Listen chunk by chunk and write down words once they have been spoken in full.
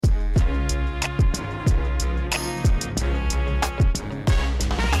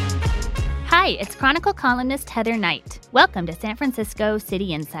Hi, it's Chronicle columnist Heather Knight. Welcome to San Francisco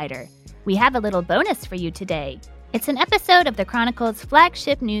City Insider. We have a little bonus for you today. It's an episode of the Chronicle's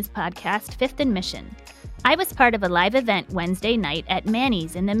flagship news podcast, Fifth and Mission. I was part of a live event Wednesday night at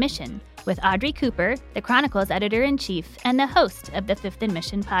Manny's in the Mission with Audrey Cooper, the Chronicle's editor-in-chief and the host of the Fifth and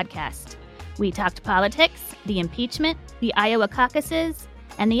Mission podcast. We talked politics, the impeachment, the Iowa caucuses,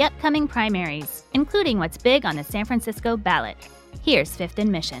 and the upcoming primaries, including what's big on the San Francisco ballot. Here's Fifth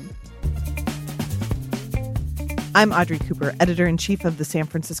and Mission. I'm Audrey Cooper, editor-in-chief of the San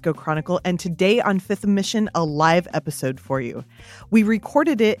Francisco Chronicle, and today on Fifth and Mission, a live episode for you. We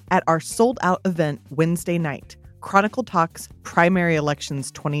recorded it at our sold-out event Wednesday night, Chronicle Talks Primary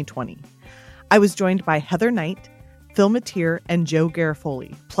Elections 2020. I was joined by Heather Knight, Phil Matier, and Joe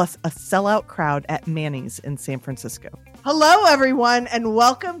Garofoli, plus a sellout crowd at Manny's in San Francisco. Hello, everyone, and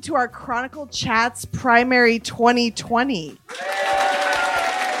welcome to our Chronicle Chats Primary 2020.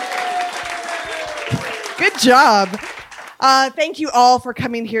 Good job. Thank you all for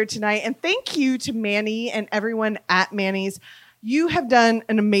coming here tonight. And thank you to Manny and everyone at Manny's. You have done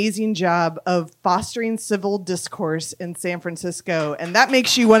an amazing job of fostering civil discourse in San Francisco. And that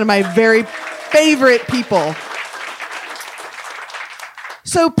makes you one of my very favorite people.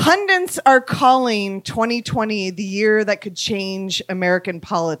 So pundits are calling 2020 the year that could change American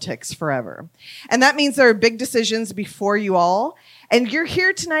politics forever. And that means there are big decisions before you all. And you're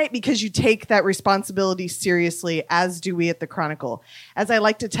here tonight because you take that responsibility seriously, as do we at the Chronicle. As I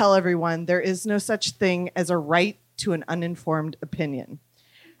like to tell everyone, there is no such thing as a right to an uninformed opinion.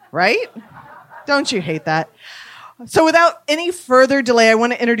 Right? Don't you hate that? So without any further delay, I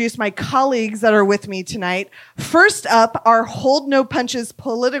want to introduce my colleagues that are with me tonight. First up, our Hold No Punches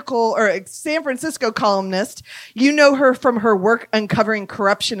political or San Francisco columnist. You know her from her work uncovering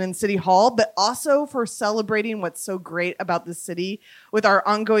corruption in City Hall, but also for celebrating what's so great about the city with our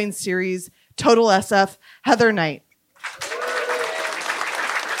ongoing series, Total SF, Heather Knight.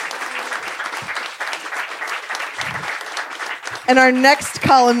 And our next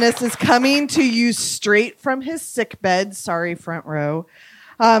columnist is coming to you straight from his sickbed. Sorry, front row.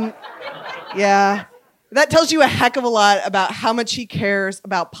 Yeah, that tells you a heck of a lot about how much he cares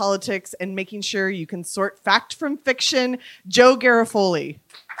about politics and making sure you can sort fact from fiction. Joe Garofoli.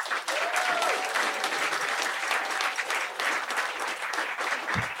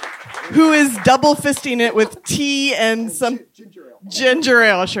 Who is double fisting it with tea and some ginger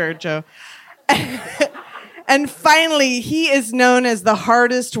ale. Sure, Joe. And finally, he is known as the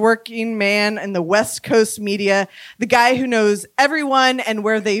hardest working man in the West Coast media, the guy who knows everyone and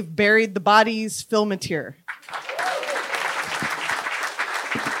where they've buried the bodies, Phil Matier.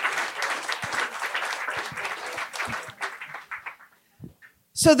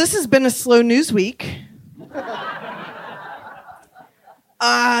 So this has been a slow news week.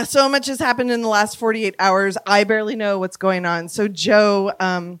 So much has happened in the last 48 hours. I barely know what's going on. So Joe,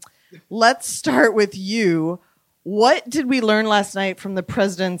 let's start with you. What did we learn last night from the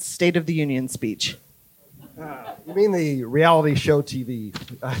president's State of the Union speech? You mean the reality show TV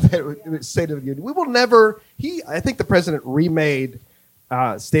State of the Union? We will never. I think the president remade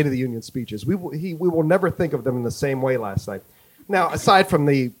State of the Union speeches. We will never think of them in the same way last night. Now, aside from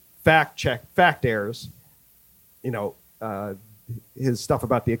the fact errors, his stuff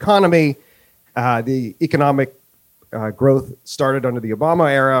about the economy, the economic growth started under the Obama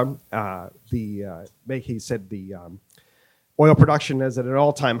era. He said the oil production is at an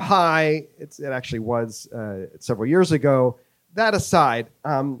all-time high. It actually was several years ago. That aside,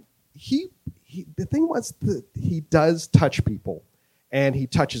 the thing was that he does touch people, and he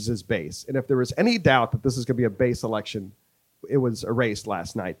touches his base. And if there was any doubt that this is going to be a base election, it was erased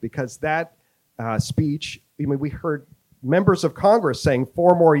last night because that speech. I mean, we heard members of Congress saying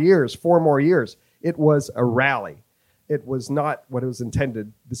 4 more years, 4 more years. It was a rally. It was not what it was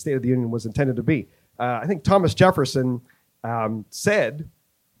intended. The State of the Union was intended to be. I think Thomas Jefferson said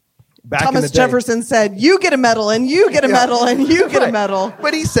back in the day. Thomas Jefferson said, "You get a medal, and you get a medal, and you get a medal."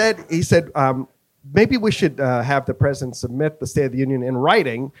 But he said, maybe we should have the president submit the State of the Union in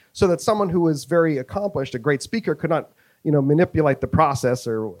writing, so that someone who is very accomplished, a great speaker, could not, manipulate the process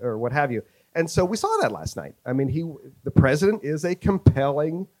or what have you. And so we saw that last night. I mean, the president is a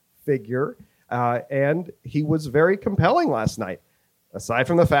compelling figure. And he was very compelling last night, aside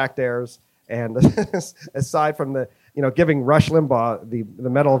from the fact errors and aside from the, giving Rush Limbaugh the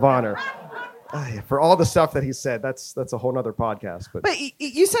Medal of Honor. For all the stuff that he said, that's a whole nother podcast. But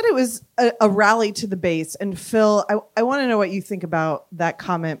you said it was a rally to the base. And Phil, I want to know what you think about that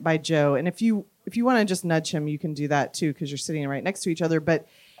comment by Joe. And if you want to just nudge him, you can do that too, because you're sitting right next to each other. But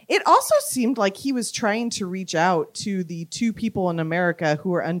It also seemed like he was trying to reach out to the two people in America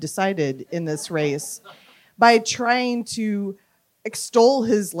who are undecided in this race by trying to extol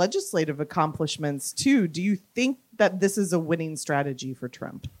his legislative accomplishments too. Do you think that this is a winning strategy for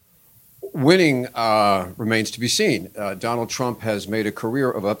Trump? Winning remains to be seen. Donald Trump has made a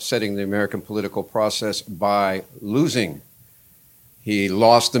career of upsetting the American political process by losing. He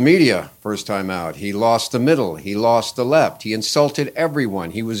lost the media first time out. He lost the middle. He lost the left. He insulted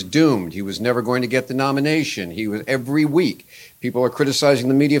everyone. He was doomed. He was never going to get the nomination. He was every week. People are criticizing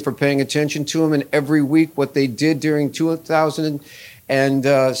the media for paying attention to him, and every week what they did during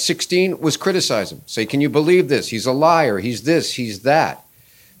 2016 was criticize him. Say, can you believe this? He's a liar. He's this. He's that.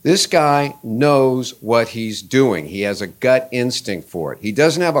 This guy knows what he's doing. He has a gut instinct for it. He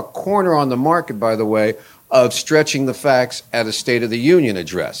doesn't have a corner on the market, by the way, of stretching the facts at a State of the Union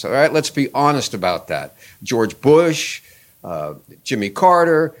address. All right, let's be honest about that. George Bush, Jimmy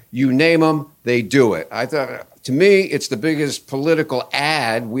Carter, you name them, they do it. I thought, to me, it's the biggest political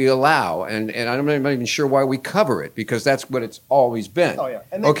ad we allow, and I'm not even sure why we cover it, because that's what it's always been. Oh, yeah.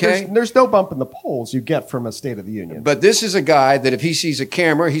 And okay? There's no bump in the polls you get from a State of the Union. But this is a guy that if he sees a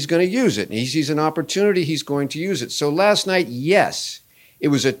camera, he's going to use it. And he sees an opportunity, he's going to use it. So last night, yes, it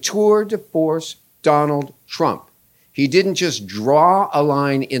was a tour de force Donald Trump. He didn't just draw a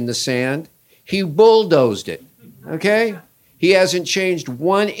line in the sand, he bulldozed it, okay? He hasn't changed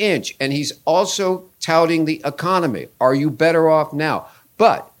 1 inch, and he's also touting the economy. Are you better off now?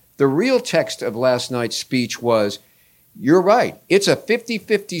 But the real text of last night's speech was, you're right, it's a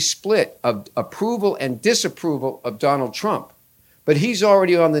 50-50 split of approval and disapproval of Donald Trump. But he's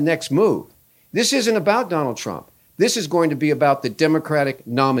already on the next move. This isn't about Donald Trump. This is going to be about the Democratic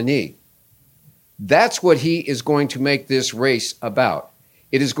nominee. That's what he is going to make this race about.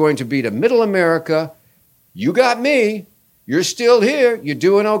 It is going to be to middle America. You got me. You're still here. You're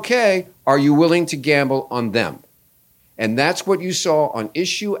doing okay. Are you willing to gamble on them? And that's what you saw on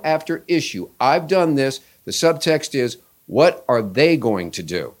issue after issue. I've done this. The subtext is, what are they going to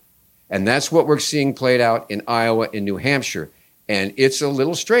do? And that's what we're seeing played out in Iowa and New Hampshire. And it's a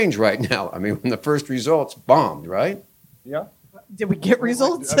little strange right now. I mean, when the first results bombed, right? Yeah. Did we get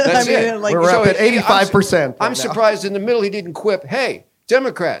results? That's it. We're up at 85%. I'm surprised in the middle he didn't quip, hey,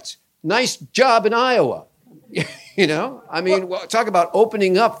 Democrats, nice job in Iowa. You know, I mean, talk about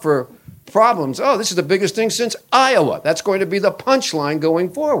opening up for problems. Oh, this is the biggest thing since Iowa. That's going to be the punchline going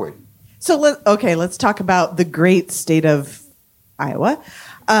forward. So let's talk about the great state of Iowa.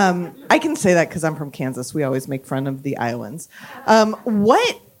 I can say that because I'm from Kansas. We always make fun of the Iowans.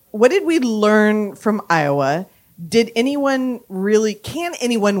 What did we learn from Iowa? Can anyone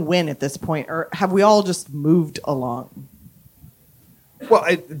win at this point, or have we all just moved along? Well,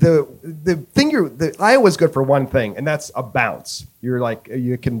 Iowa's good for one thing, and that's a bounce.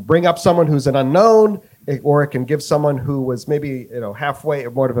 You can bring up someone who's an unknown, or it can give someone who was maybe halfway,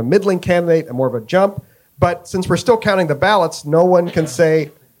 more of a middling candidate, and more of a jump. But since we're still counting the ballots, no one can say,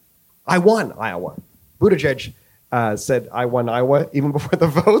 "I won Iowa." Buttigieg said, "I won Iowa," even before the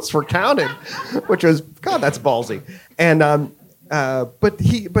votes were counted, which was, God, that's ballsy. And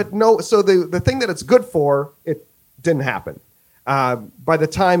but no. So the thing that it's good for, it didn't happen. By the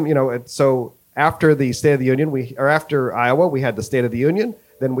time, so after the State of the Union, after Iowa, we had the State of the Union.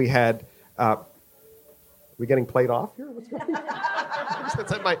 Then we had, we getting played off here? What's going on?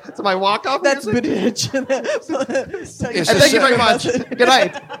 That's my walk-off That's music? Buttigieg. Thank you very much. Good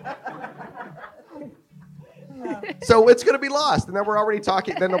night. So it's going to be lost, and then we're already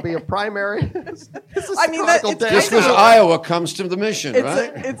talking. Then there'll be a primary. This was Iowa comes to the mission,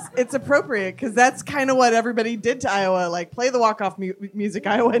 right? It's appropriate because that's kind of what everybody did to Iowa. Like, play the walk-off music,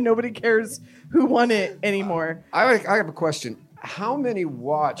 Iowa, and nobody cares who won it anymore. I have a question. How many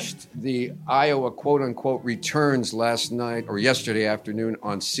watched the Iowa quote-unquote returns last night or yesterday afternoon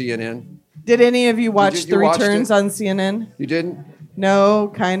on CNN? Did any of you watch the returns on CNN? You didn't?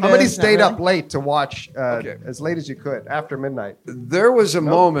 No, kind of. How many stayed up late to watch as late as you could after midnight? There was a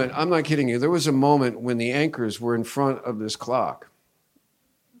moment, I'm not kidding you, there was a moment when the anchors were in front of this clock.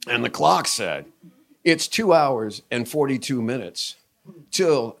 And the clock said, it's 2 hours and 42 minutes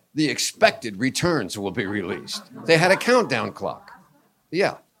till the expected returns will be released. They had a countdown clock.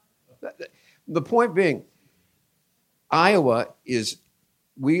 Yeah. The point being,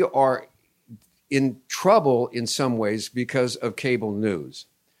 we are in trouble in some ways because of cable news,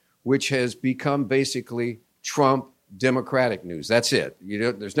 which has become basically Trump Democratic news. That's it.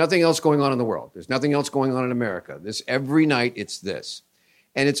 There's nothing else going on in the world. There's nothing else going on in America. Every night it's this.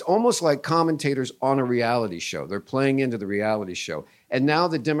 And it's almost like commentators on a reality show. They're playing into the reality show. And now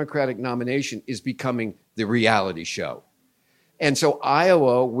the Democratic nomination is becoming the reality show. And so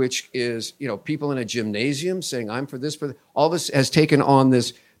Iowa, which is, people in a gymnasium saying, I'm for this, all this has taken on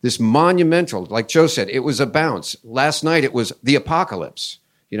this monumental, like Joe said, it was a bounce. Last night, it was the apocalypse.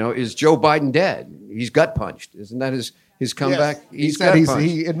 Is Joe Biden dead? He's gut punched. Isn't that his comeback? Yes.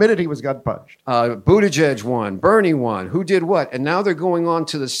 He admitted he was gut punched. Buttigieg won. Bernie won. Who did what? And now they're going on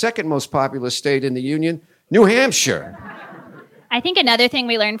to the second most populous state in the union, New Hampshire. I think another thing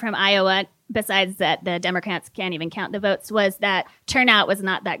we learned from Iowa, besides that the Democrats can't even count the votes, was that turnout was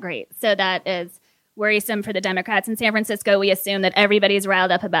not that great. So that is worrisome for the Democrats in San Francisco. We assume that everybody's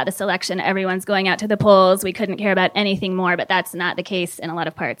riled up about this election. Everyone's going out to the polls. We couldn't care about anything more, but that's not the case in a lot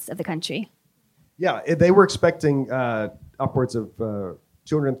of parts of the country. Yeah, they were expecting upwards of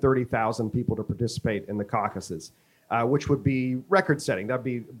 230,000 people to participate in the caucuses, which would be record-setting. That'd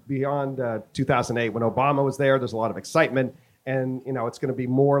be beyond 2008 when Obama was there. There's a lot of excitement. And, it's going to be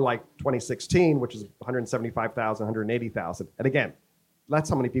more like 2016, which is 175,000, 180,000. And again, that's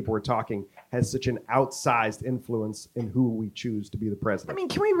how many people we're talking has such an outsized influence in who we choose to be the president. I mean,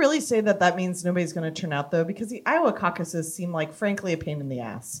 can we really say that means nobody's going to turn out, though? Because the Iowa caucuses seem like, frankly, a pain in the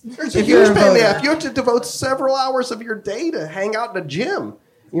ass. There's a huge pain in the ass. You have to devote several hours of your day to hang out in a gym.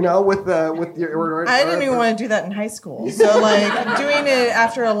 With your. I didn't even want to do that in high school. So, doing it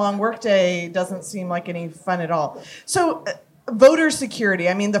after a long workday doesn't seem like any fun at all. So, voter security.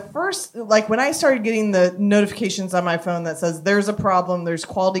 I mean, the first, when I started getting the notifications on my phone that says there's a problem, there's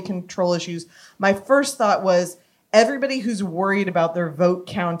quality control issues, my first thought was everybody who's worried about their vote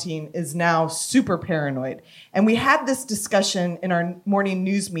counting is now super paranoid. And we had this discussion in our morning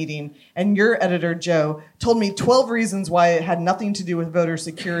news meeting, and your editor, Joe, told me 12 reasons why it had nothing to do with voter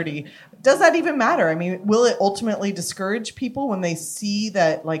security. Does that even matter? I mean, will it ultimately discourage people when they see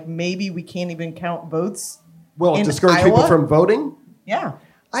that, maybe we can't even count votes? Will it discourage people from voting? Yeah.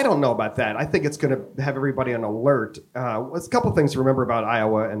 I don't know about that. I think it's going to have everybody on alert. There's a couple things to remember about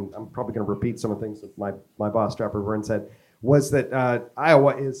Iowa, and I'm probably going to repeat some of the things that my boss, Trapper Vern, said, was that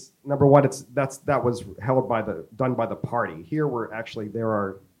Iowa is, number one, that was done by the party. Here, there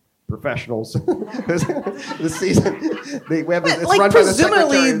are professionals this season. We have it's run by the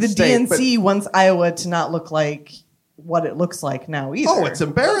Secretary of State, DNC wants Iowa to not look like what it looks like now either. Oh, it's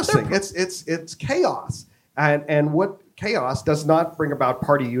embarrassing. It's chaos. And what chaos does not bring about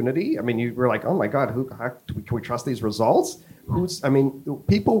party unity. I mean, you were like, oh my God, can we trust these results?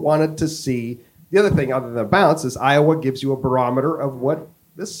 People wanted to see. The other thing, other than the bounce, is Iowa gives you a barometer of what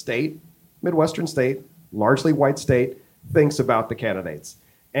this state, Midwestern state, largely white state, thinks about the candidates.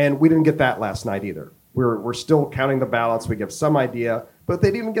 And we didn't get that last night either. We're still counting the ballots. We give some idea, but they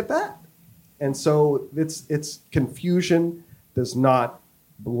didn't even get that. And so it's confusion does not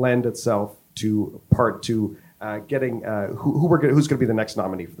lend itself to getting who's going to be the next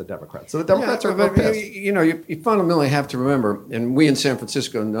nominee for the Democrats. So the Democrats are pissed. You fundamentally have to remember, and we in San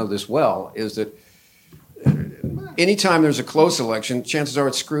Francisco know this well, is that anytime there's a close election, chances are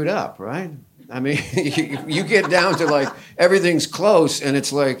it's screwed up, right? I mean, you get down to everything's close, and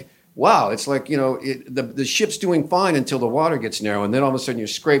it's like, wow, it's like, the ship's doing fine until the water gets narrow, and then all of a sudden you're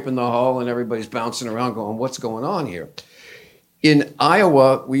scraping the hull, and everybody's bouncing around going, what's going on here? In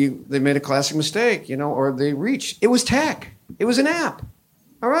Iowa, they made a classic mistake, or they reached. It was tech. It was an app,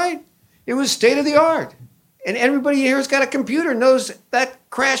 all right? It was state of the art. And everybody here has got a computer, knows that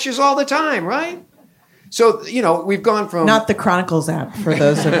crashes all the time, right? So, we've gone from... Not the Chronicles app, for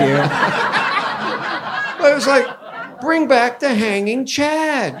those of you. But it was like, bring back the hanging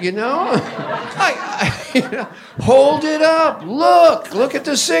Chad, hold it up. Look at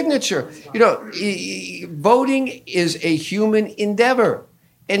the signature. Voting is a human endeavor,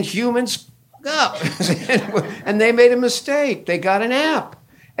 and humans up. And they made a mistake. They got an app,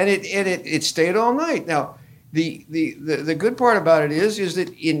 and it stayed all night. Now, the good part about it is that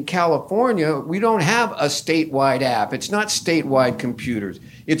in California we don't have a statewide app. It's not statewide computers.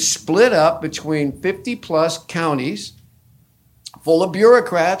 It's split up between 50 plus counties, full of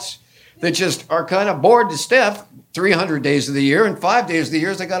bureaucrats that just are kind of bored to death 300 days of the year, and 5 days of the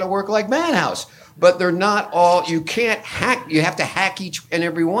year they got to work like madhouse. But they're not all, you can't hack, you have to hack each and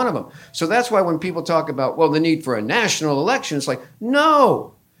every one of them. So that's why when people talk about, the need for a national election, it's like,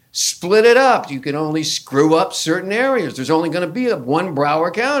 no, split it up. You can only screw up certain areas. There's only going to be one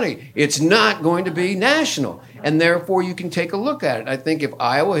Broward County. It's not going to be national. And therefore you can take a look at it. I think if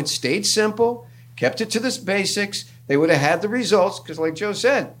Iowa had stayed simple, kept it to the basics, they would have had the results, because like Joe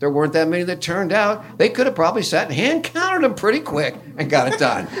said, there weren't that many that turned out. They could have probably sat and hand counted them pretty quick and got it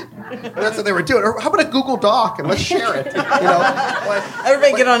done. That's what they were doing. Or how about a Google Doc and let's share it?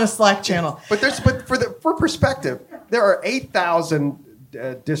 Everybody get on a Slack channel. But for perspective, there are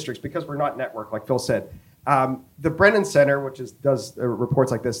 8,000 districts, because we're not networked, like Phil said. The Brennan Center, which does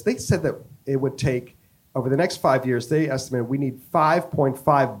reports like this, they said that it would take, over the next 5 years, they estimated we need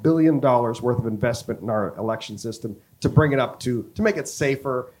 $5.5 billion worth of investment in our election system to bring it up to make it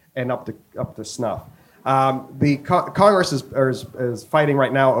safer and up to snuff. The Congress is fighting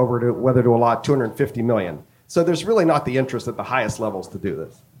right now over whether to allot $250 million. So there's really not the interest at the highest levels to do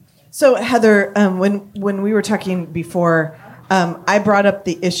this. So Heather, when we were talking before, I brought up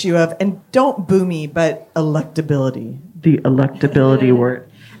the issue of, and don't boo me, but electability. The electability word.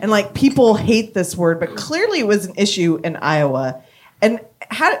 And like people hate this word, but clearly it was an issue in Iowa. And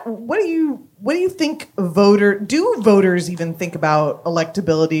what do you think do voters even think about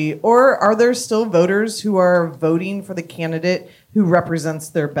electability, or are there still voters who are voting for the candidate who represents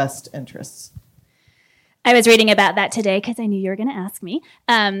their best interests? I was reading about that today because I knew you were going to ask me.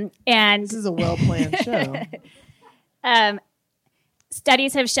 And this is a well-planned show.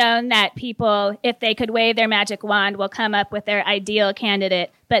 Studies have shown that people, if they could wave their magic wand, will come up with their ideal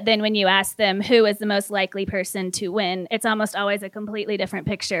candidate. But then when you ask them who is the most likely person to win, it's almost always a completely different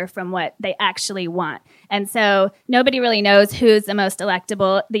picture from what they actually want. And so nobody really knows who's the most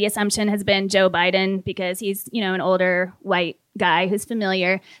electable. The assumption has been Joe Biden because he's, an older white guy who's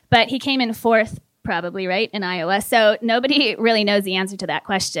familiar. But he came in fourth, probably, right, in Iowa. So nobody really knows the answer to that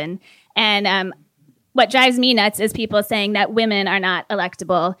question. And what drives me nuts is people saying that women are not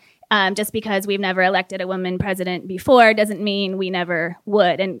electable. Just because we've never elected a woman president before doesn't mean we never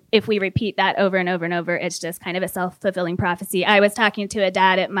would. And if we repeat that over and over and over, it's just kind of a self-fulfilling prophecy. I was talking to a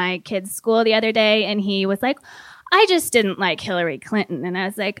dad at my kid's school the other day, and he was like, I just didn't like Hillary Clinton. And I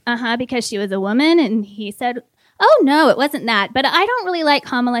was like, because she was a woman? And he said, oh, no, it wasn't that. But I don't really like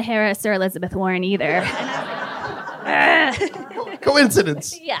Kamala Harris or Elizabeth Warren either. And I was like,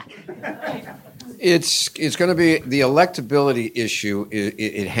 coincidence. Yeah. It's going to be the electability issue.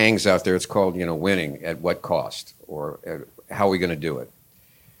 It hangs out there. It's called, winning at what cost, or how are we going to do it?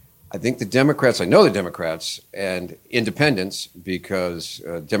 I think I know the Democrats and independents, because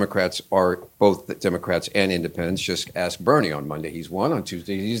Democrats are both the Democrats and independents. Just ask Bernie on Monday. He's one. On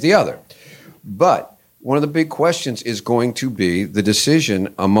Tuesday, he's the other. But one of the big questions is going to be the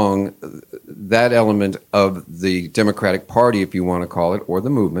decision among that element of the Democratic Party, if you want to call it, or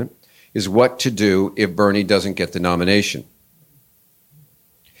the movement, is what to do if Bernie doesn't get the nomination.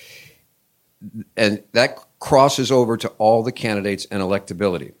 And that crosses over to all the candidates and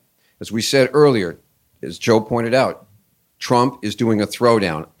electability. As we said earlier, as Joe pointed out, Trump is doing a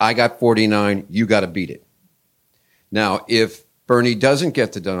throwdown. I got 49, you got to beat it. Now, if Bernie doesn't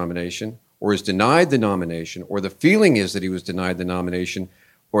get the nomination, or is denied the nomination, or the feeling is that he was denied the nomination,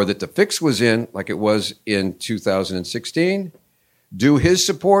 or that the fix was in, like it was in 2016, do his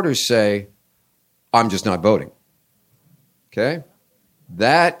supporters say, I'm just not voting? Okay?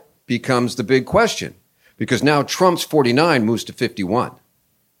 That becomes the big question, because now Trump's 49 moves to 51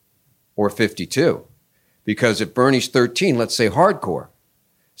 or 52. Because if Bernie's 13, let's say hardcore,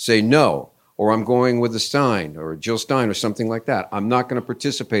 say no, or I'm going with the Stein or Jill Stein or something like that. I'm not going to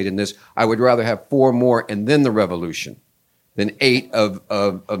participate in this. I would rather have 4 more and then the revolution than 8 of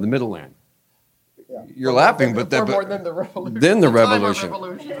the middle land. Yeah. You're laughing, but then the revolution. Then the revolution.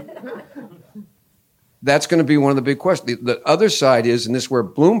 That's going to be one of the big questions. The other side is, and this is where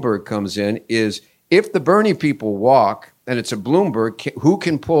Bloomberg comes in, is if the Bernie people walk, and it's a Bloomberg, who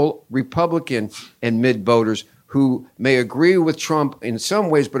can pull Republican and mid voters who may agree with Trump in some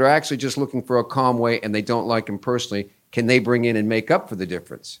ways, but are actually just looking for a calm way and they don't like him personally, can they bring in and make up for the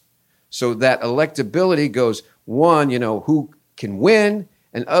difference? So that electability goes, one, who can win,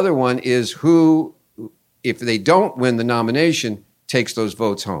 and other one is who, if they don't win the nomination, takes those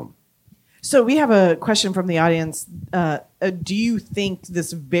votes home. So we have a question from the audience. Do you think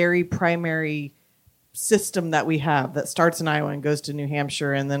this very primary system that we have that starts in Iowa and goes to New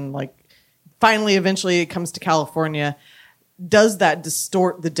Hampshire and then finally eventually it comes to California, does that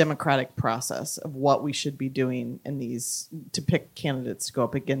distort the democratic process of what we should be doing in these to pick candidates to go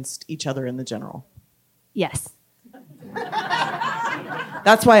up against each other in the general? Yes.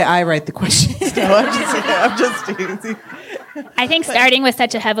 That's why I write the questions. No, I'm just teasing. I think starting with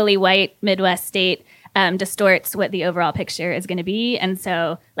such a heavily white Midwest state distorts what the overall picture is going to be. And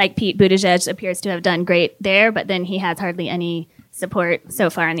so, like Pete Buttigieg appears to have done great there, but then he has hardly any support so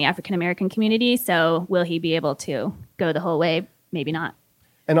far in the African-American community. So will he be able to go the whole way? Maybe not.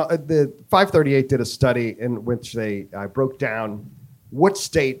 And the 538 did a study in which they broke down what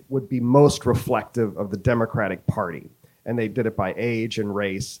state would be most reflective of the Democratic Party. And they did it by age and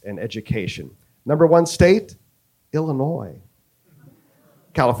race and education. Number 1 state, Illinois.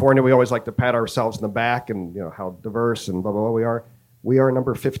 California, we always like to pat ourselves in the back and how diverse and blah, blah, blah we are. We are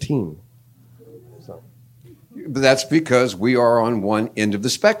number 15. So That's because we are on one end of the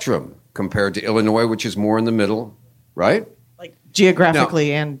spectrum compared to Illinois, which is more in the middle, right? Like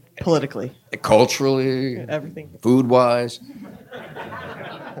geographically and politically. Culturally, everything. Food-wise.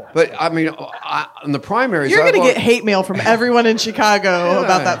 But, I mean, in the primaries... You're going to get hate mail from everyone in Chicago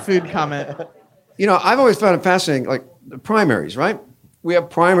about that food comment. You know, I've always found it fascinating, like the primaries, right? We have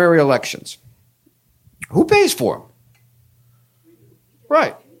primary elections. Who pays for them?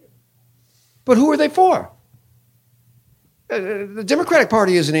 Right. But who are they for? The Democratic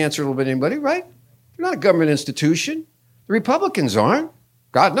Party isn't answerable to anybody, right? They're not a government institution. The Republicans aren't.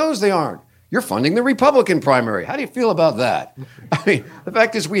 God knows they aren't. You're funding the Republican primary. How do you feel about that? I mean, the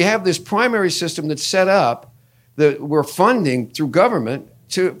fact is we have this primary system that's set up that we're funding through government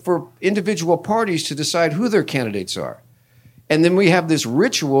for individual parties to decide who their candidates are. And then we have this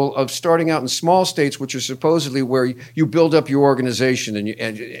ritual of starting out in small states, which are supposedly where you build up your organization,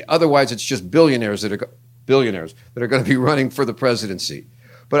 and otherwise it's just billionaires that are going to be running for the presidency.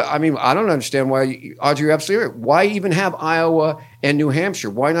 But I mean, I don't understand why, Audrey, you're absolutely right. Why even have Iowa and New Hampshire?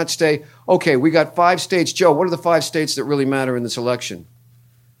 Why not stay, okay, we got 5 states. Joe, what are the 5 states that really matter in this election?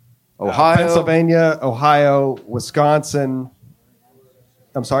 Ohio. Pennsylvania, Ohio, Wisconsin.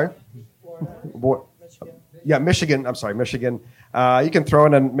 I'm sorry? Yeah, Michigan. I'm sorry, Michigan. You can throw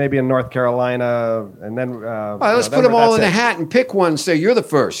in maybe in North Carolina, and then... all right, let's put them all in a hat and pick one and say, you're the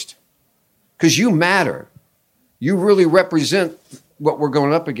first. Because you matter. You really represent what we're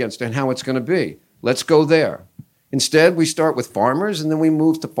going up against and how it's going to be. Let's go there. Instead, we start with farmers, and then we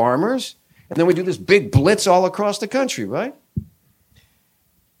move to farmers, and then we do this big blitz all across the country, right?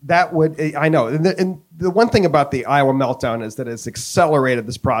 That would, I know. And the one thing about the Iowa meltdown is that it's accelerated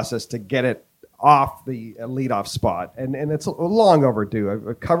this process to get it off the leadoff spot. And it's long overdue.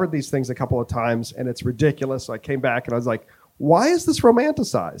 I've covered these things a couple of times, and it's ridiculous. So I came back, and I was like, why is this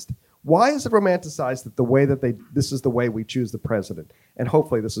romanticized? Why is it romanticized that the way that this is the way we choose the president? And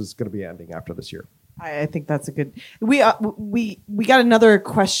hopefully this is going to be ending after this year. I think that's a good. We got another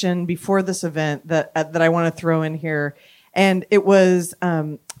question before this event that I want to throw in here, and it was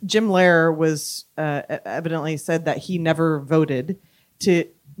Jim Lehrer was evidently said that he never voted to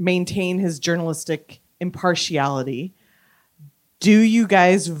maintain his journalistic impartiality. Do you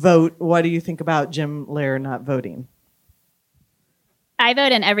guys vote? What do you think about Jim Lehrer not voting? I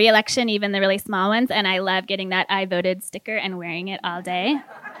vote in every election, even the really small ones, and I love getting that I voted sticker and wearing it all day.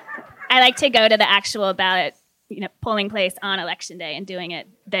 I like to go to the actual ballot, polling place on election day and doing it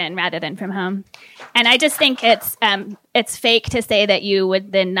then rather than from home. And I just think it's fake to say that you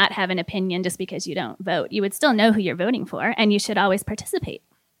would then not have an opinion just because you don't vote. You would still know who you're voting for, and you should always participate.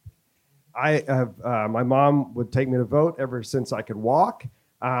 I have my mom would take me to vote ever since I could walk.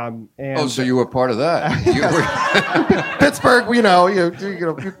 So you were part of that. You were Pittsburgh,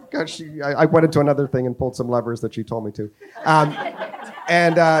 I went into another thing and pulled some levers that she told me to.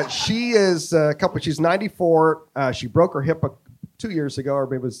 She is she's 94. She broke her hip 2 years ago, or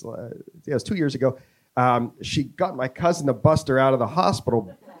maybe it was 2 years ago. She got my cousin to bust her out of the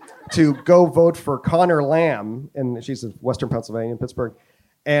hospital to go vote for Connor Lamb, and she's in Western Pennsylvania, in Pittsburgh.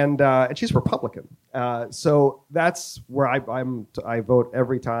 And she's Republican, so that's where I vote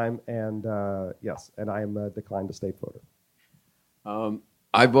every time. And yes, and I am a declined to state voter.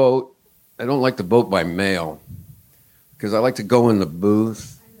 I vote. I don't like to vote by mail because I like to go in the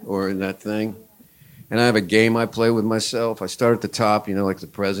booth or in that thing, and I have a game I play with myself. I start at the top, like the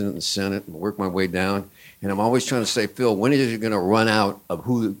president and the Senate, and work my way down. And I'm always trying to say, Phil, when is it going to run out of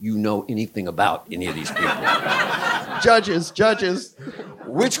who you know anything about any of these people? Judges.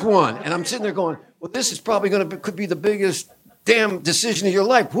 Which one? And I'm sitting there going, well, this is probably could be the biggest damn decision of your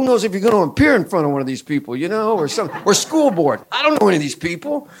life. Who knows if you're going to appear in front of one of these people, or school board. I don't know any of these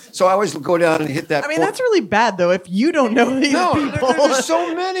people. So I always go down and hit that. I mean, that's really bad, though, if you don't know these people. There's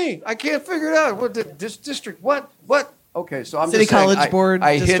so many. I can't figure it out. What this district? What? Okay, so I'm City just saying, College Board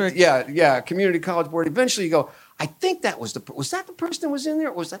I district. hit, community college board. Eventually you go, I think that was that the person that was in there,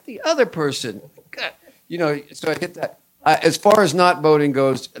 or was that the other person? So I hit that. As far as not voting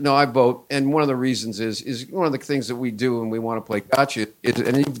goes, no, I vote. And one of the reasons is one of the things that we do when we want to play gotcha,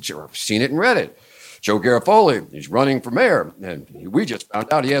 and you've seen it and read it. Joe Garofoli, he's running for mayor, and we just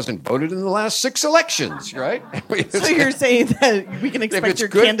found out he hasn't voted in the last 6 elections, right? So you're saying that we can expect your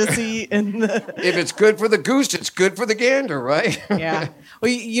candidacy in the... If it's good for the goose, it's good for the gander, right? Yeah.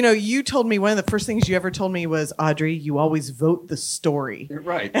 Well, you told me one of the first things you ever told me was, Audrey, you always vote the story.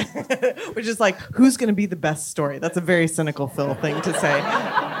 Right. Which is like, who's going to be the best story? That's a very cynical Phil thing to say.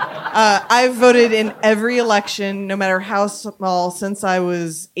 I've voted in every election, no matter how small, since I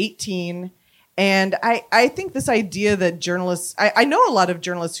was 18. And I think this idea that journalists, I know a lot of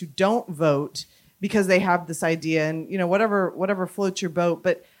journalists who don't vote because they have this idea, and whatever floats your boat.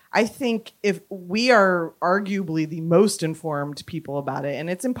 But I think if we are arguably the most informed people about it, and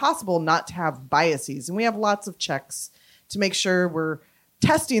it's impossible not to have biases, and we have lots of checks to make sure we're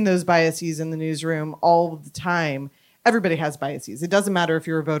testing those biases in the newsroom all the time. Everybody has biases. It doesn't matter if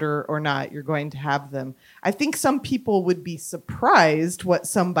you're a voter or not, you're going to have them. I think some people would be surprised what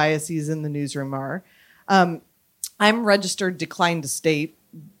some biases in the newsroom are. I'm registered declined to state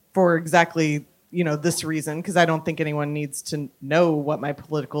for exactly this reason, because I don't think anyone needs to know what my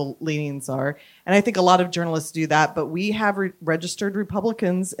political leanings are. And I think a lot of journalists do that, but we have registered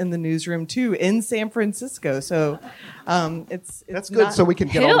Republicans in the newsroom too in San Francisco. So it's that's good. not, So we can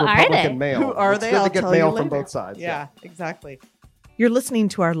get Who all are Republican they? mail. Who are It's they? good I'll to get tell mail you from later. both sides. Yeah, exactly. You're listening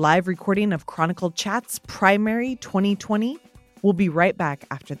to our live recording of Chronicle Chats Primary 2020. We'll be right back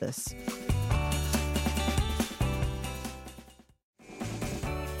after this.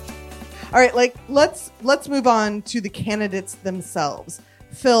 All right, let's move on to the candidates themselves.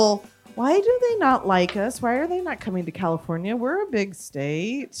 Phil, why do they not like us? Why are they not coming to California? We're a big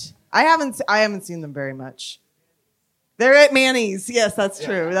state. I haven't seen them very much. They're at Manny's. Yes, that's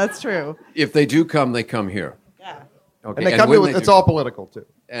true. That's true. If they do come, they come here. Yeah. Okay. And they come when to, they it's do- all political too.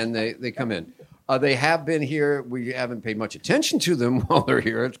 and they come in. They have been here. We haven't paid much attention to them while they're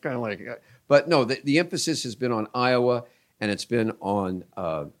here. It's kind of like, but no, the emphasis has been on Iowa, and it's been on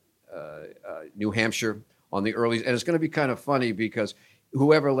New Hampshire on the early, and it's going to be kind of funny because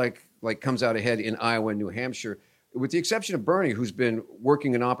whoever like comes out ahead in Iowa and New Hampshire, with the exception of Bernie, who's been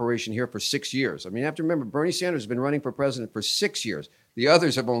working in operation here for 6 years. I mean, you have to remember, Bernie Sanders has been running for president for 6 years. The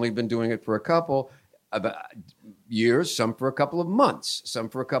others have only been doing it for a couple of years, some for a couple of months, some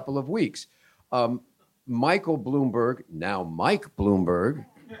for a couple of weeks. Michael Bloomberg, now Mike Bloomberg.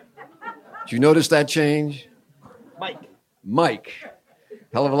 Did you notice that change? Mike.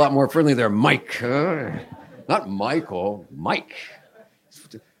 Hell of a lot more friendly there, Mike. Not Michael, Mike.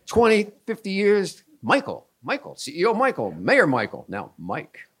 20, 50 years, Michael, CEO Michael, Mayor Michael, now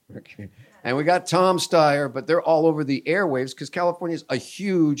Mike. Okay. And we got Tom Steyer, but they're all over the airwaves because California is a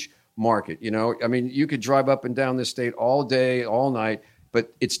huge market. I mean, you could drive up and down this state all day, all night,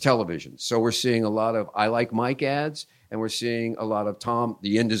 but it's television. So we're seeing a lot of I Like Mike ads, and we're seeing a lot of Tom,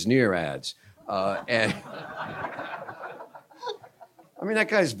 the end is near ads. And I mean, that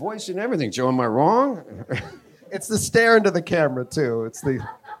guy's voice and everything. Joe, am I wrong? It's the stare into the camera too. It's the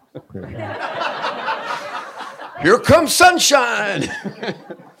Here comes sunshine.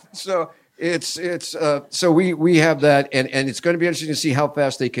 So so we have that, and it's going to be interesting to see how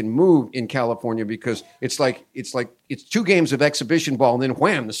fast they can move in California because it's two games of exhibition ball and then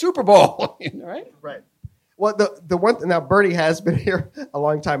wham, the Super Bowl. Right? right. Well, the one now Bernie has been here a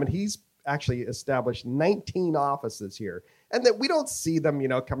long time, and he's actually established 19 offices here, and that we don't see them,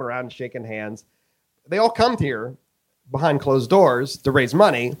 coming around and shaking hands. They all come here behind closed doors to raise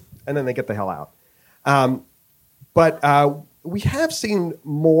money, and then they get the hell out. But we have seen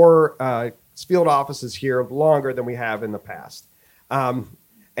more field offices here longer than we have in the past.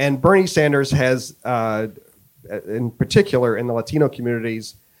 And Bernie Sanders has, in particular in the Latino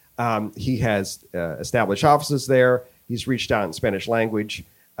communities, he has established offices there. He's reached out in Spanish language,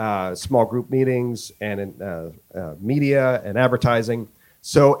 small group meetings, and in media and advertising.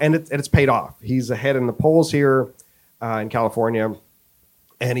 So, and it's paid off. He's ahead in the polls here in California,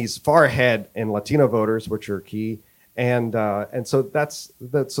 and he's far ahead in Latino voters, which are key. And so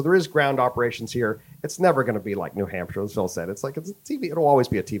so there is ground operations here. It's never going to be like New Hampshire, as Phil said. It's like it's a TV. It'll always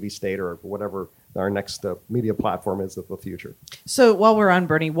be a TV state or whatever our next media platform is of the future. So while we're on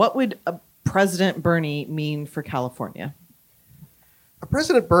Bernie, what would President Bernie mean for California?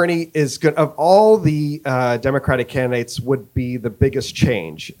 President Bernie is good. Of all the Democratic candidates, would be the biggest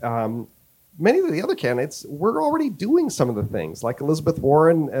change. Many of the other candidates, we're already doing some of the things. Like Elizabeth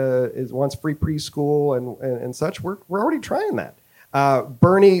Warren wants free preschool and such. We're already trying that.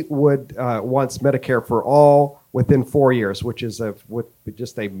 Bernie wants Medicare for all within 4 years, which is with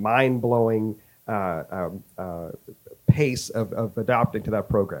just a mind-blowing pace of adopting to that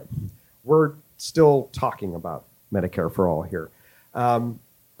program. We're still talking about Medicare for all here.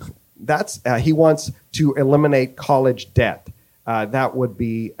 He wants to eliminate college debt. That would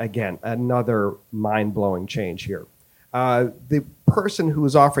be, again, another mind-blowing change here. The person who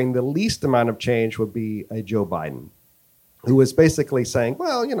is offering the least amount of change would be Joe Biden, who is basically saying,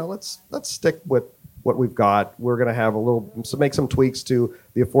 well, let's stick with what we've got. We're going to have make some tweaks to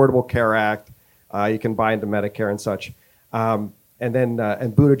the Affordable Care Act. You can buy into Medicare and such. And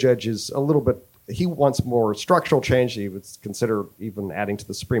Buttigieg is a little bit, he wants more structural change. He would consider even adding to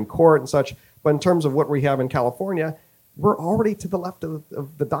the Supreme Court and such. But in terms of what we have in California, we're already to the left of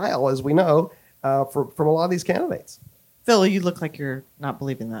the dial, as we know. from a lot of these candidates. Phil, you look like you're not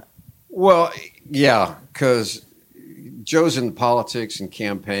believing that. Well, yeah, because Joe's in politics and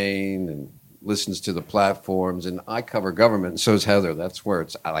campaign and listens to the platforms, and I cover government, and so is Heather. That's where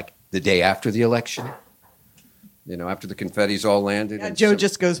it's like the day after the election, after the confetti's all landed. Yeah, and Joe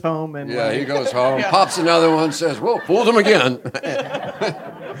just goes home and he goes home, pops another one, says, "Well, fooled him again."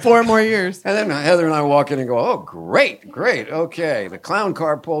 4 more years. And then Heather and I walk in and go, "Oh, great, okay." The clown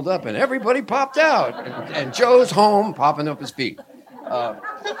car pulled up and everybody popped out, and Joe's home popping up his feet.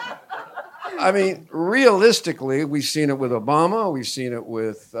 I mean, realistically, we've seen it with Obama. We've seen it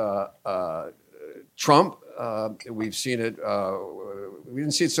with Trump. We've seen it. We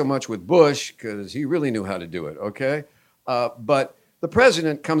didn't see it so much with Bush because he really knew how to do it. Okay, but the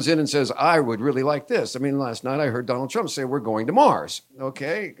president comes in and says, "I would really like this." I mean, last night I heard Donald Trump say, "We're going to Mars."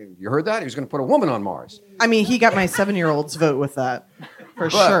 Okay, you heard that? He was going to put a woman on Mars. I mean, he got my 7-year-old's vote with that. For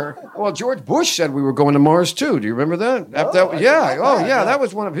sure. Well, George Bush said we were going to Mars too. Do you remember that? That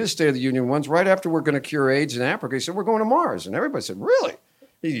was one of his State of the Union ones. Right after we're going to cure AIDS in Africa, he said we're going to Mars, and everybody said, "Really?"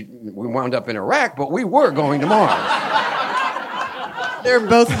 We wound up in Iraq, but we were going to Mars. They're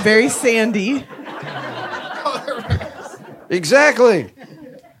both very sandy. Exactly,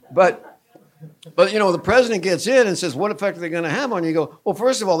 but the president gets in and says, "What effect are they going to have on you?" You go, "Well,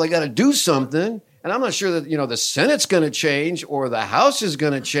 first of all, they got to do something." And I'm not sure that, the Senate's going to change or the House is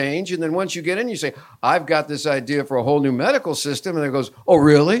going to change. And then once you get in, you say, "I've got this idea for a whole new medical system." And it goes, "Oh,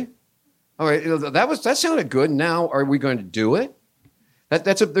 really? All right, that sounded good. Now, are we going to do it?"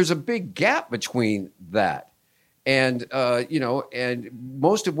 There's a big gap between that. And, and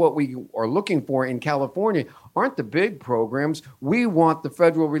most of what we are looking for in California aren't the big programs. We want the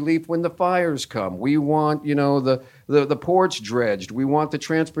federal relief when the fires come. We want, the ports dredged. We want the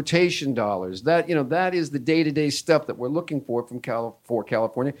transportation dollars. That is the day-to-day stuff that we're looking for for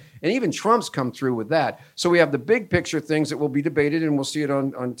California. And even Trump's come through with that. So we have the big picture things that will be debated, and we'll see it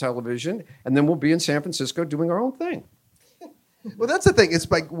on television. And then we'll be in San Francisco doing our own thing. Well, that's the thing. It's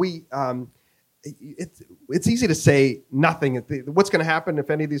like it's easy to say nothing. What's going to happen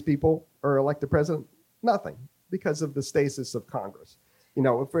if any of these people are elected president? Nothing, because of the stasis of Congress.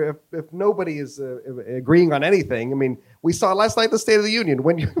 If nobody is agreeing on anything, I mean, we saw last night the State of the Union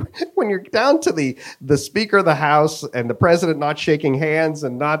when you're down to the Speaker of the House and the President not shaking hands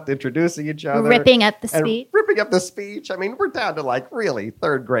and not introducing each other, ripping up the speech. I mean, we're down to like really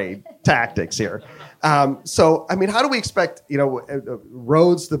third grade tactics here. So, I mean, how do we expect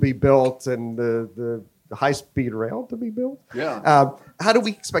roads to be built and the high-speed rail to be built? Yeah. How do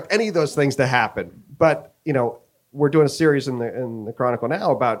we expect any of those things to happen? But we're doing a series in the Chronicle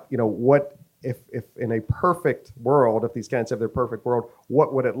now about what if in a perfect world, if these candidates have their perfect world,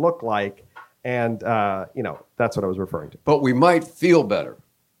 what would it look like? And that's what I was referring to. But we might feel better,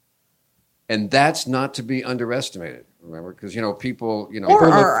 and that's not to be underestimated. Remember, because people or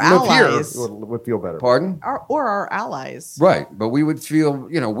our allies would feel better. Pardon? Or our allies, right? But we would feel,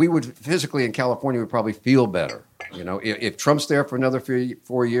 we would physically in California would probably feel better. If Trump's there for another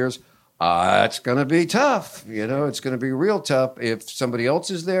 4 years. It's going to be tough. It's going to be real tough. If somebody else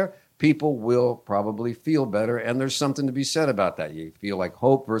is there, people will probably feel better. And there's something to be said about that. You feel like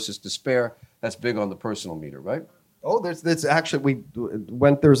hope versus despair. That's big on the personal meter, right? Oh, there's actually,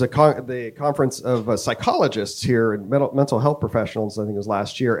 there's the conference of psychologists here and mental health professionals, I think it was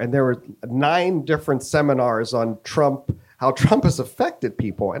last year. And there were 9 different seminars on Trump, how Trump has affected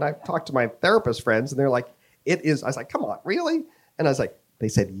people. And I talked to my therapist friends and they're like, it is. I was like, come on, really? And I was like, they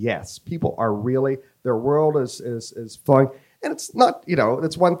said, yes, people are really, their world is flowing. And it's not,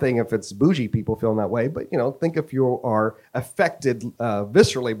 it's one thing if it's bougie people feeling that way, but, think if you are affected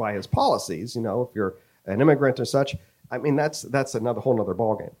viscerally by his policies, if you're an immigrant or such, I mean, that's another whole nother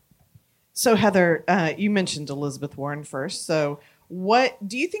ballgame. So, Heather, you mentioned Elizabeth Warren first. So what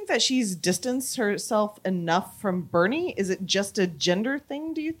do you think that she's distanced herself enough from Bernie? Is it just a gender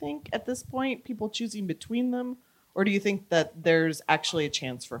thing, do you think, at this point, people choosing between them? Or do you think that there's actually a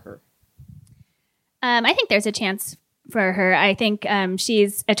chance for her? I think there's a chance for her. I think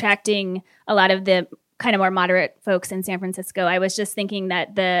she's attracting a lot of the kind of more moderate folks in San Francisco. I was just thinking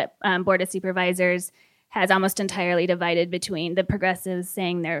that the Board of Supervisors has almost entirely divided between the progressives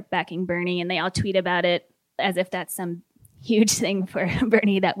saying they're backing Bernie, and they all tweet about it as if that's some huge thing for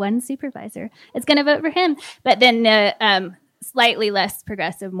Bernie, that one supervisor is going to vote for him. But then slightly less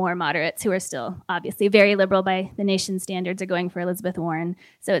progressive, more moderates who are still obviously very liberal by the nation's standards are going for Elizabeth Warren.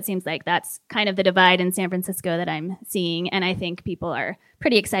 So it seems like that's kind of the divide in San Francisco that I'm seeing. And I think people are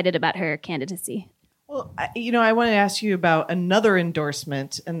pretty excited about her candidacy. Well, I want to ask you about another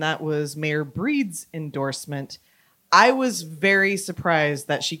endorsement, and that was Mayor Breed's endorsement. I was very surprised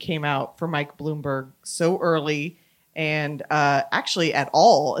that she came out for Mike Bloomberg so early and actually at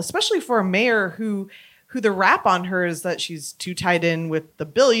all, especially for a mayor who the rap on her is that she's too tied in with the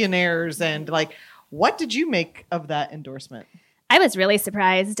billionaires. And like, what did you make of that endorsement? I was really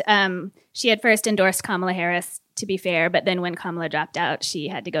surprised. She had first endorsed Kamala Harris, to be fair, but then when Kamala dropped out, she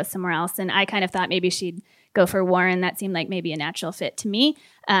had to go somewhere else. And I kind of thought maybe she'd go for Warren. That seemed like maybe a natural fit to me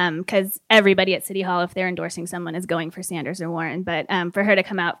because everybody at City Hall, if they're endorsing someone, is going for Sanders or Warren. But for her to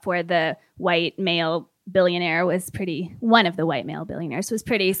come out for the white male billionaire one of the white male billionaires was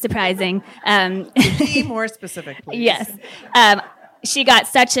pretty surprising. Be more specific, please. Yes. She got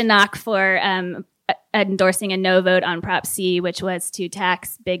such a knock for endorsing a no vote on Prop C, which was to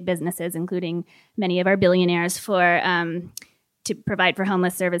tax big businesses, including many of our billionaires, to provide for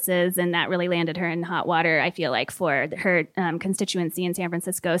homeless services. And that really landed her in hot water, I feel like, for her constituency in San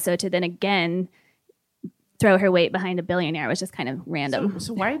Francisco. So to then again throw her weight behind a billionaire was just kind of random.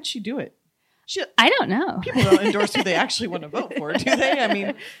 So why did she do it? I don't know. People don't endorse who they actually want to vote for, do they? I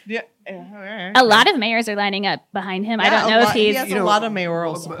mean, a lot of mayors are lining up behind him. I don't know if he has a lot of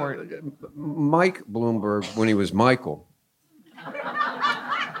mayoral support. Mike Bloomberg, when he was Michael,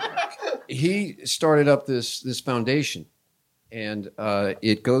 he started up this foundation, and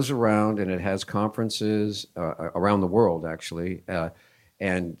it goes around and it has conferences around the world, actually,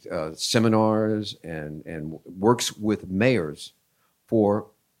 and seminars and works with mayors for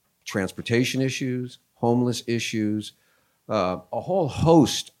transportation issues, homeless issues, a whole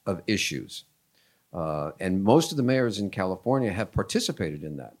host of issues. And most of the mayors in California have participated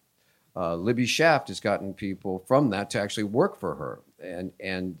in that. Libby Schaaf has gotten people from that to actually work for her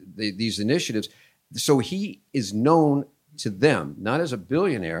and these initiatives. So he is known to them, not as a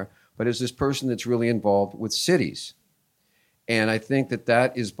billionaire, but as this person that's really involved with cities. And I think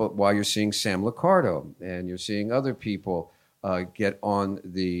that is why you're seeing Sam Liccardo and you're seeing other people get on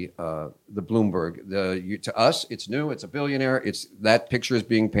the Bloomberg. To us, it's new. It's a billionaire. That picture is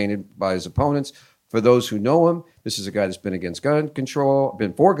being painted by his opponents. For those who know him, this is a guy that's been against gun control,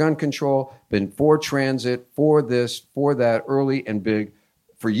 been for gun control, been for transit, for this, for that, early and big,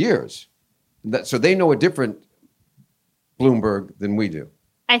 for years. So they know a different Bloomberg than we do.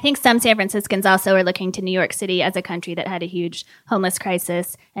 I think some San Franciscans also are looking to New York City as a country that had a huge homeless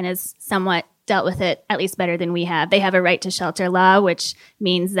crisis and has somewhat dealt with it at least better than we have. They have a right to shelter law, which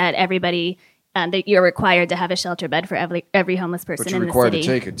means that everybody that you're required to have a shelter bed for every homeless person in the city. But you're required to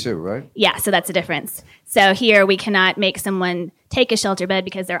take it too, right? Yeah, so that's a difference. So here we cannot make someone take a shelter bed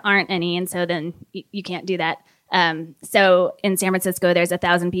because there aren't any, and so then you can't do that. So in San Francisco, there's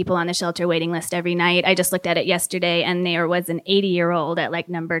 1,000 people on the shelter waiting list every night. I just looked at it yesterday, and there was an 80-year-old at like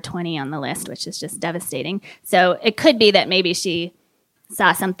number 20 on the list, which is just devastating. So it could be that maybe she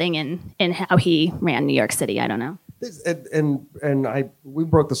saw something in how he ran New York City. I don't know. We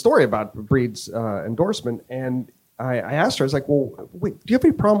broke the story about Breed's endorsement, and I asked her, I was like, well, wait, do you have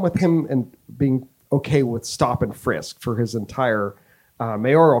any problem with him and being okay with stop and frisk for his entire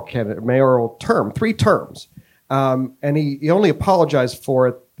mayoral term, 3 terms? And he only apologized for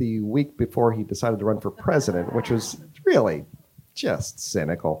it the week before he decided to run for president, which was really just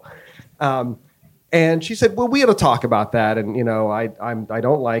cynical. And she said, well, we had to talk about that. And, I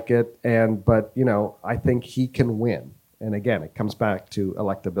don't like it. But I think he can win. And again, it comes back to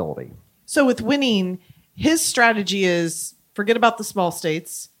electability. So with winning, his strategy is forget about the small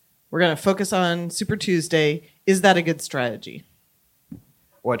states. We're going to focus on Super Tuesday. Is that a good strategy?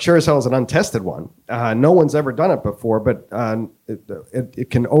 Well, it sure as hell is an untested one. No one's ever done it before, but it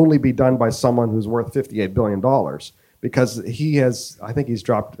can only be done by someone who's worth $58 billion. Because I think he's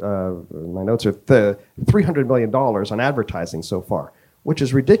dropped, my notes are $300 million on advertising so far, which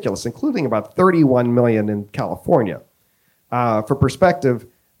is ridiculous, including about $31 million in California. For perspective,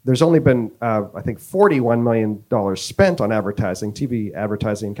 there's only been, I think, $41 million spent on advertising, TV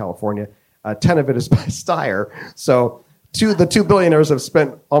advertising in California. 10 of it is by Steyer. So the 2 billionaires have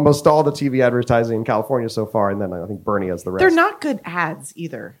spent almost all the TV advertising in California so far, and then I think Bernie has the rest. They're not good ads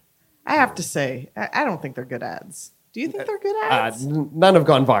either. I have to say, I don't think they're good ads. Do you think they're good ads? None have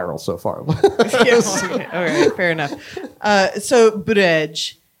gone viral so far. Yes. Okay. All right. Fair enough. So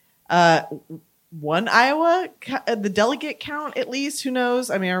Buttigieg won Iowa. The delegate count, at least. Who knows?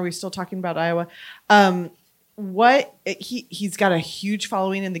 I mean, are we still talking about Iowa? He's got a huge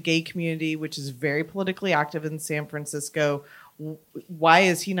following in the gay community, which is very politically active in San Francisco. Why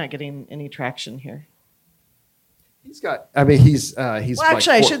is he not getting any traction here? He's got. I mean, he's. Well,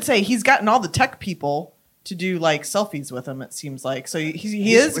 actually, I should say he's gotten all the tech people to do like selfies with him. It seems like so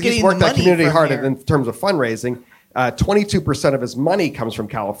he's getting worked the money that community from hard here. in terms of fundraising. 22% of his money comes from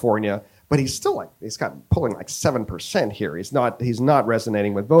California, but he's still he's got pulling 7% here. He's not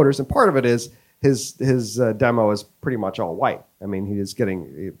resonating with voters, and part of it is his demo is pretty much all white. I mean, he is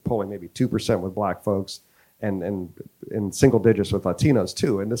pulling maybe 2% with black folks, and in single digits with Latinos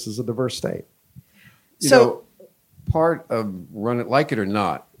too. And this is a diverse state. So, part of running, like it or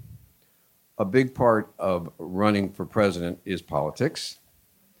not, a big part of running for president is politics.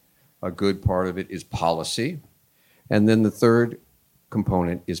 A good part of it is policy. And then the third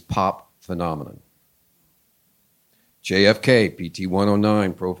component is pop phenomenon. JFK, PT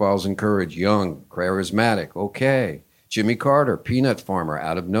 109, profiles in courage, young, charismatic, okay. Jimmy Carter, peanut farmer,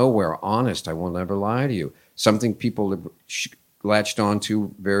 out of nowhere, honest, I will never lie to you. Something people have latched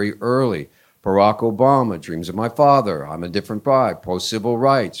onto very early. Barack Obama, dreams of my father, I'm a different vibe, post-civil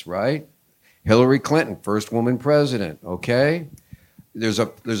rights, right? Hillary Clinton, first woman president, okay? There's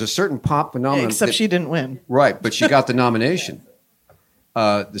a certain pop phenomenon. Except she didn't win. Right, but she got the nomination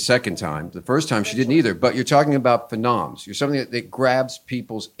the second time. The first time she didn't either. But you're talking about phenoms. You're something that grabs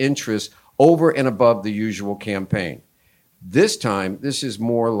people's interest over and above the usual campaign. This time, this is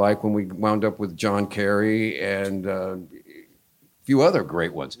more like when we wound up with John Kerry and a few other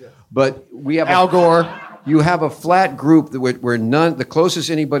great ones. But we have Al Gore. You have a flat group where the closest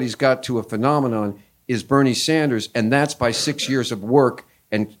anybody's got to a phenomenon is Bernie Sanders, and that's by 6 years of work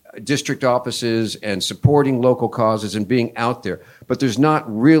and district offices and supporting local causes and being out there. But there's not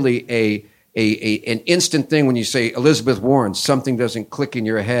really an instant thing when you say Elizabeth Warren, something doesn't click in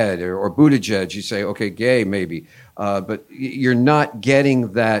your head, or Buttigieg, you say, okay, gay maybe, but you're not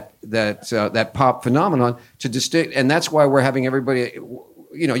getting that pop phenomenon to distinct, and that's why we're having everybody.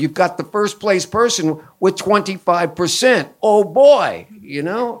 You've got the first place person with 25%. Oh boy,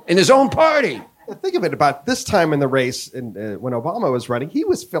 in his own party. Think of it, about this time in the race, when Obama was running, he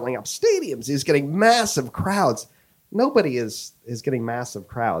was filling up stadiums. He was getting massive crowds. Nobody is getting massive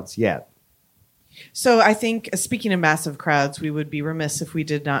crowds yet. So I think, speaking of massive crowds, we would be remiss if we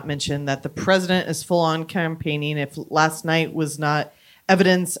did not mention that the president is full on campaigning. If last night was not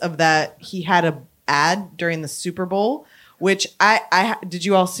evidence of that, he had an ad during the Super Bowl, which I did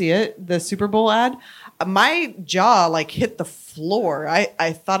you all see it? The Super Bowl ad? My jaw hit the floor.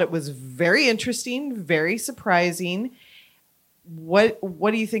 I thought it was very interesting, very surprising. What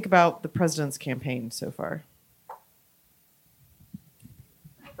do you think about the president's campaign so far?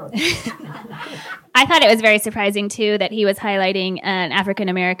 I thought it was very surprising, too, that he was highlighting an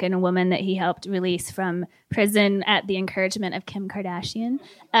African-American woman that he helped release from prison at the encouragement of Kim Kardashian.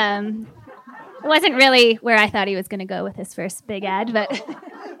 It wasn't really where I thought he was going to go with his first big ad, but...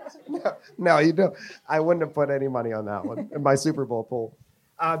 No, I wouldn't have put any money on that one in my Super Bowl pool.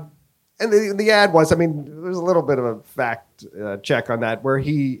 And the ad was, there was a little bit of a fact check on that, where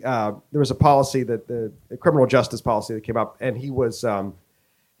there was a policy that the criminal justice policy that came up, and he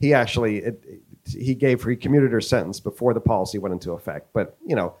commuted her sentence before the policy went into effect. But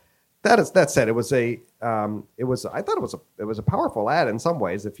that said, it was a powerful ad in some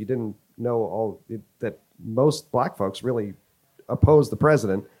ways. If you didn't know that most black folks really oppose the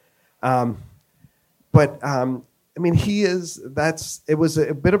president. It was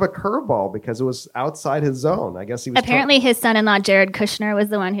a bit of a curveball because it was outside his zone. I guess he was apparently his son-in-law, Jared Kushner, was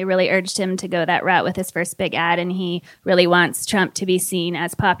the one who really urged him to go that route with his first big ad. And he really wants Trump to be seen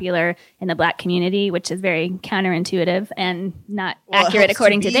as popular in the black community, which is very counterintuitive and not accurate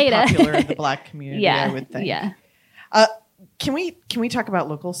according to data. Popular in the black community, yeah, I would think. Yeah. Can we talk about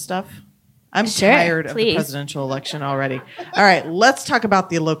local stuff? I'm Sure, tired of the please. presidential election already. All right, let's talk about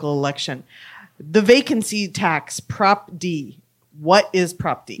the local election. The vacancy tax, Prop D. What is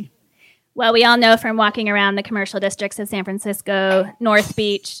Prop D? Well, we all know from walking around the commercial districts of San Francisco, North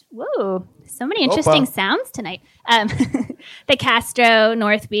Beach. Whoa, so many interesting sounds tonight. The Castro,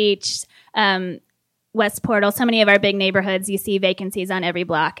 North Beach, West Portal, so many of our big neighborhoods, you see vacancies on every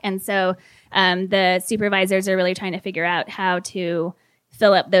block. And so the supervisors are really trying to figure out how to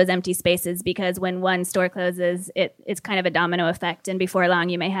fill up those empty spaces, because when one store closes, it's kind of a domino effect. And before long,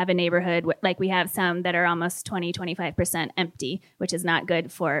 you may have a neighborhood like we have some that are almost 20-25% empty, which is not good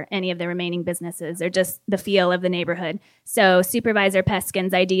for any of the remaining businesses or just the feel of the neighborhood. So Supervisor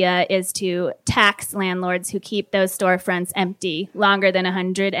Peskin's idea is to tax landlords who keep those storefronts empty longer than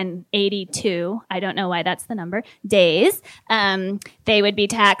 182, I don't know why that's the number, days. They would be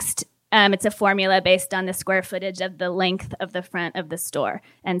taxed. It's a formula based on the square footage of the length of the front of the store.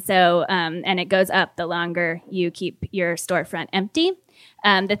 And so, and it goes up the longer you keep your storefront empty.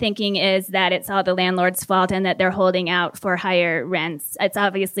 The thinking is that it's all the landlord's fault and that they're holding out for higher rents. It's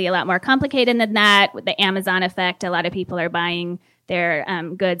obviously a lot more complicated than that. With the Amazon effect, a lot of people are buying their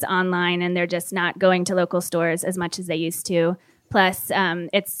goods online and they're just not going to local stores as much as they used to. Plus,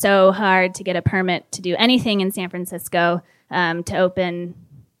 it's so hard to get a permit to do anything in San Francisco. To open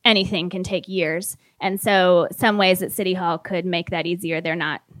anything can take years. And so some ways that City Hall could make that easier, they're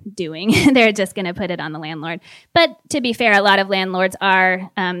not doing. They're just going to put it on the landlord. But to be fair, a lot of landlords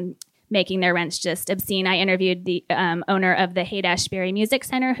are making their rents just obscene. I interviewed the owner of the Haight-Ashbury Music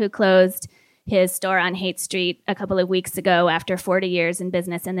Center who closed his store on Haight Street a couple of weeks ago after 40 years in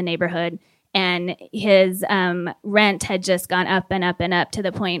business in the neighborhood. And his rent had just gone up and up and up to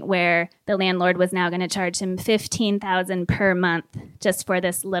the point where the landlord was now going to charge him $15,000 per month just for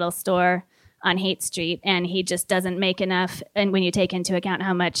this little store on Haight Street. And he just doesn't make enough. And when you take into account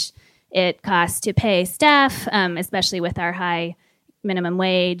how much it costs to pay staff, especially with our high minimum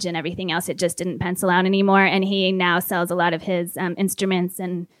wage and everything else, it just didn't pencil out anymore. And he now sells a lot of his instruments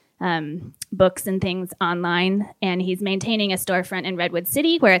and books and things online, and he's maintaining a storefront in Redwood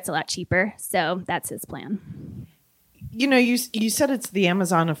City where it's a lot cheaper. So that's his plan. You know, you said it's the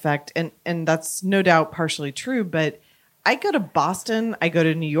Amazon effect, and that's no doubt partially true, but I go to Boston, I go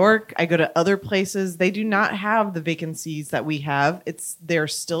to New York, I go to other places. They do not have the vacancies that we have. They're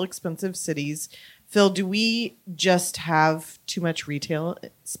still expensive cities. Phil, do we just have too much retail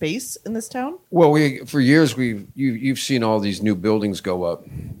space in this town? Well, for years you've seen all these new buildings go up.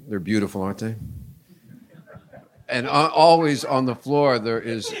 They're beautiful, aren't they? And always on the floor there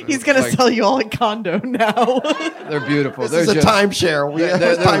is. He's going to sell you all a condo now. They're beautiful. This is a timeshare.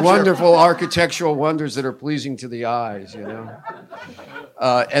 They're wonderful architectural wonders that are pleasing to the eyes, you know.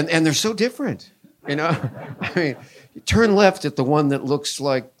 And they're so different, you know. I mean, you turn left at the one that looks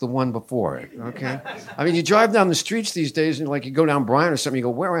like the one before it, okay? I mean, you drive down the streets these days and like you go down Bryan or something, you go,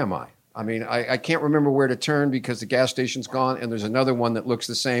 where am I? I mean, I can't remember where to turn because the gas station's gone and there's another one that looks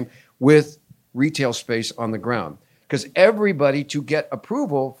the same with retail space on the ground. Because everybody, to get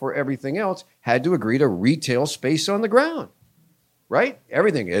approval for everything else, had to agree to retail space on the ground, right?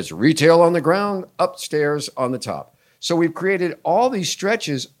 Everything is retail on the ground, upstairs on the top. So we've created all these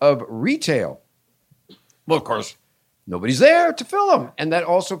stretches of retail. Well, of course, nobody's there to fill them. And that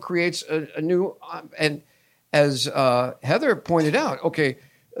also creates a new, and as Heather pointed out, okay,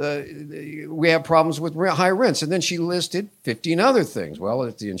 we have problems with high rents. And then she listed 15 other things. Well,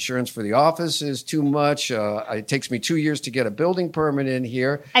 if the insurance for the office is too much, it takes me 2 years to get a building permit in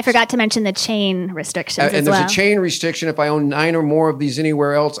here. I forgot to mention the chain restrictions as well. And there's a chain restriction. If I own 9 or more of these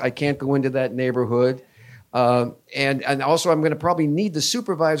anywhere else, I can't go into that neighborhood. And also I'm going to probably need the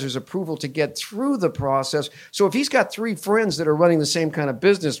supervisor's approval to get through the process. So if he's got 3 friends that are running the same kind of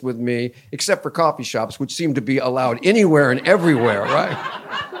business with me, except for coffee shops, which seem to be allowed anywhere and everywhere, right?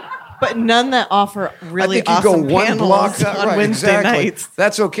 But none that offer really I think you awesome go one panels block on right, Wednesday exactly. nights.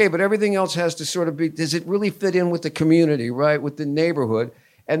 That's okay, but everything else has to sort of be, does it really fit in with the community, right, with the neighborhood?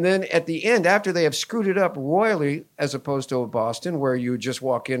 And then at the end, after they have screwed it up royally, as opposed to Boston, where you just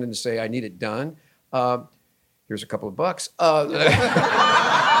walk in and say, I need it done, here's a couple of bucks.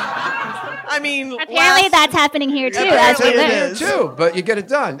 I mean, apparently that's happening here too. That's as we happening live. here too, but you get it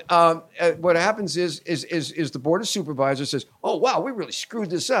done. What happens is the board of supervisors says, "Oh wow, we really screwed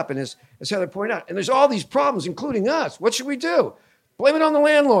this up." And as Heather pointed out, and there's all these problems, including us. What should we do? Blame it on the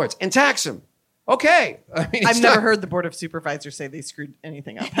landlords and tax them. Okay, I mean, I've never heard the board of supervisors say they screwed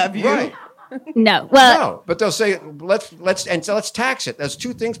anything up. Have you? Right. No. Well, No, but they'll say let's tax it. That's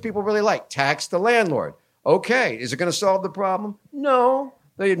 2 things people really like: tax the landlord. Okay, is it going to solve the problem? No.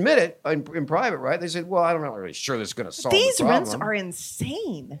 They admit it in private, right? They say, well, I'm not really sure this is going to solve These the problem. rents are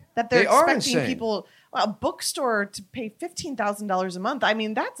insane. That they're They are expecting insane. people, a bookstore to pay $15,000 a month. I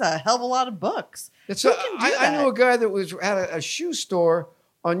mean, that's a hell of a lot of books. I knew a guy that had a shoe store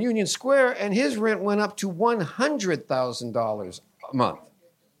on Union Square, and his rent went up to $100,000 a month.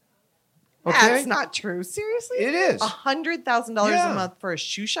 Okay? That's not true. Seriously? It is. $100,000 Yeah. a month for a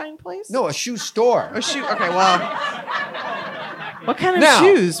shoe shine place? No, a shoe store. A shoe. Okay, well. What kind of Now,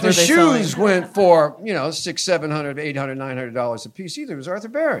 shoes were the they shoes selling? went for, $600, $700, $800, $900 a piece. Either it was Arthur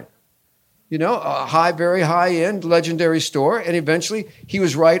Barrett. A very high-end legendary store, and eventually he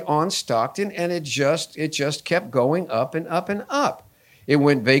was right on Stockton, and it just kept going up and up and up. It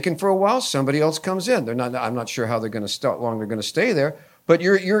went vacant for a while. Somebody else comes in. I'm not sure how they're going to start, long they're going to stay there. But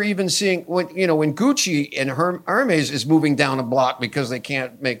you're even seeing when Gucci and Hermes is moving down a block because they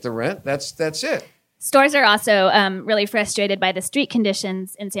can't make the rent. That's it. stores are also really frustrated by the street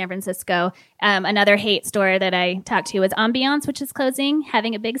conditions in San Francisco. Another Haight store that I talked to was Ambiance, which is closing,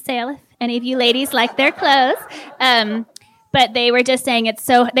 having a big sale if any of you ladies like their clothes. But they were just saying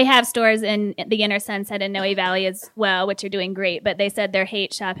they have stores in the Inner Sunset and Noe Valley as well, which are doing great. But they said their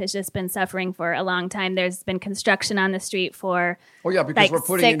Haight shop has just been suffering for a long time. There's been construction on the street for because like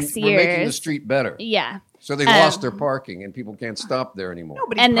we're making the street better. Yeah. So they lost their parking, and people can't stop there anymore.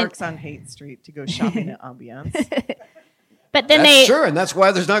 Nobody parks on Haight Street to go shopping at Ambiance. But then and that's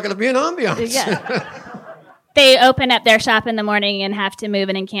why there's not going to be an ambiance. Yeah. They open up their shop in the morning and have to move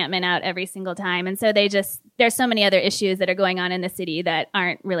an encampment out every single time. And so there's so many other issues that are going on in the city that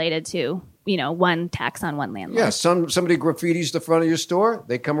aren't related to, one tax on one landlord. Yeah, somebody graffitis the front of your store,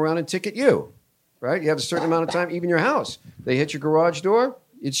 they come around and ticket you, right? You have a certain amount of time, even your house. They hit your garage door,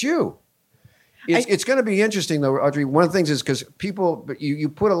 it's you. It's going to be interesting, though, Audrey. One of the things is because you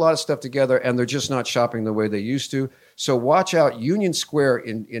put a lot of stuff together and they're just not shopping the way they used to. So watch out. Union Square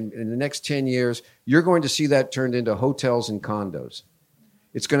in the next 10 years, you're going to see that turned into hotels and condos.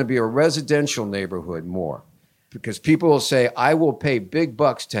 It's going to be a residential neighborhood more because people will say, I will pay big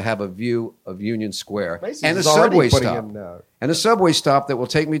bucks to have a view of Union Square and a subway stop. And a subway stop that will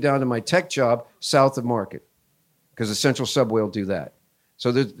take me down to my tech job south of Market because the Central Subway will do that.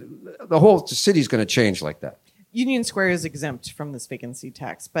 So the whole city is going to change like that. Union Square is exempt from this vacancy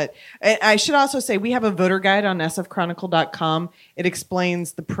tax. But I should also say we have a voter guide on sfchronicle.com. It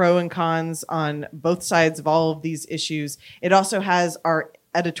explains the pro and cons on both sides of all of these issues. It also has our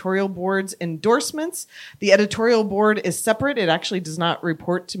editorial board's endorsements. The editorial board is separate. It actually does not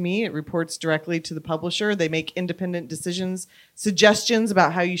report to me. It reports directly to the publisher. They make independent decisions, suggestions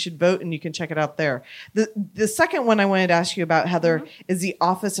about how you should vote, and you can check it out there. The second one I wanted to ask you about, Heather, is the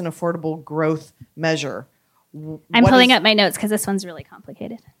office and affordable growth measure. I'm pulling up my notes because this one's really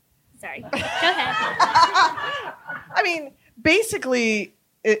complicated. Sorry. Go ahead. I mean, basically,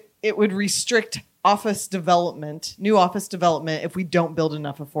 it would restrict new office development if we don't build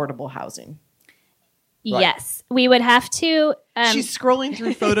enough affordable housing. Right. Yes. We would have to... She's scrolling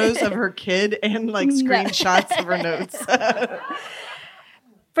through photos of her kid and screenshots of her notes.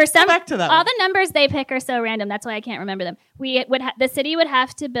 For some, back to that all one. the numbers they pick are so random. That's why I can't remember them. The city would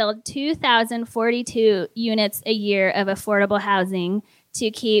have to build 2,042 units a year of affordable housing to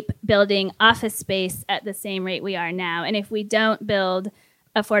keep building office space at the same rate we are now. And if we don't build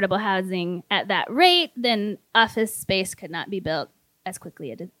affordable housing at that rate, then office space could not be built as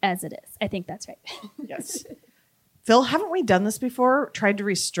quickly as it is. I think that's right. Yes. Phil, haven't we done this before? Tried to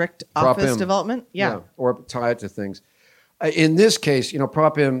restrict office development? Yeah. Or tie it to things. In this case,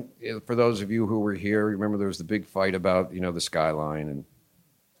 Prop M, for those of you who were here, remember there was the big fight about, the skyline and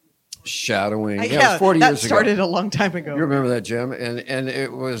shadowing. It was 40 years ago. That started a long time ago. You remember that, Jim? And it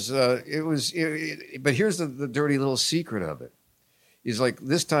was but here's the dirty little secret of it. Is like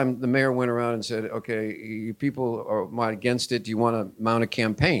this time the mayor went around and said, okay, you people are against it. Do you want to mount a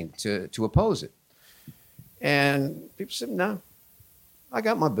campaign to oppose it? And people said, no, I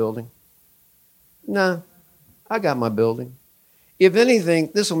got my building. No, I got my building. If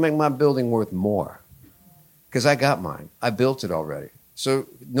anything, this will make my building worth more because I got mine. I built it already. So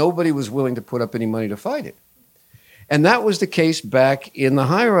nobody was willing to put up any money to fight it. And that was the case back in the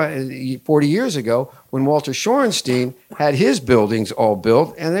high 40 years ago when Walter Shorenstein had his buildings all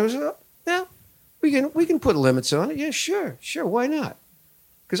built, and there was, we can put limits on it. Yeah, sure, why not?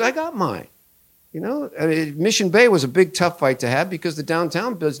 Because I got mine. Mission Bay was a big tough fight to have because the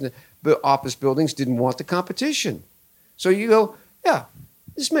downtown office buildings didn't want the competition. So you go, yeah,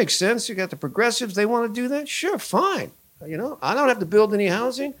 this makes sense. You got the progressives; they want to do that. Sure, fine. I don't have to build any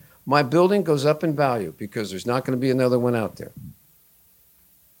housing. My building goes up in value because there's not going to be another one out there.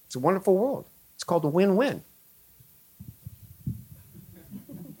 It's a wonderful world. It's called a win-win.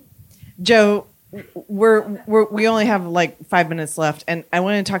 Joe, we only have 5 minutes left, and I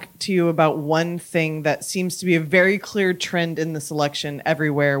want to talk to you about one thing that seems to be a very clear trend in this election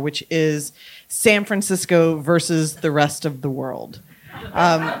everywhere, which is San Francisco versus the rest of the world.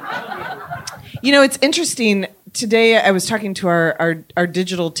 It's interesting. Today, I was talking to our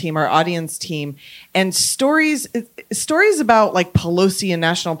digital team, our audience team, and stories about Pelosi and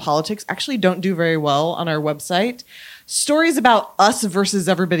national politics actually don't do very well on our website. Stories about us versus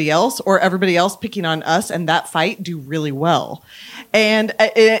everybody else, or everybody else picking on us, and that fight do really well. And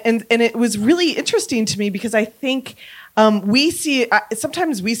it was really interesting to me because I think we see it,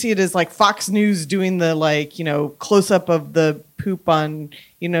 sometimes we see it as Fox News doing the close up of the poop on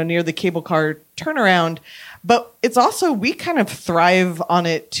near the cable car turnaround. But it's also, we kind of thrive on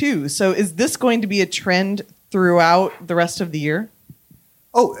it too. So is this going to be a trend throughout the rest of the year?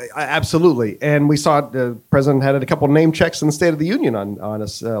 Oh, absolutely. And we saw the president had a couple of name checks in the State of the Union on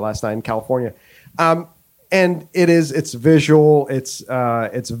us last night in California. And it's visual, it's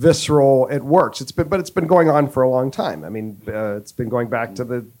visceral, it works. But it's been going on for a long time. I mean, it's been going back to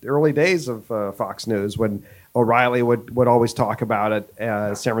the early days of Fox News when O'Reilly would always talk about it,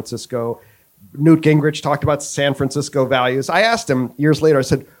 San Francisco. Newt Gingrich talked about San Francisco values. I asked him years later, I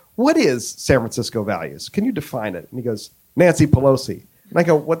said, what is San Francisco values? Can you define it? And he goes, Nancy Pelosi. And I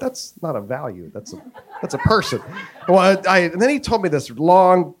go, well, that's not a value. That's a person. Well, and then he told me this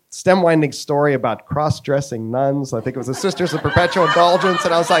long, stem-winding story about cross-dressing nuns. I think it was the Sisters of Perpetual Indulgence.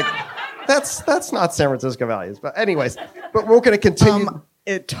 And I was like, that's not San Francisco values. But anyways, but we're going to continue.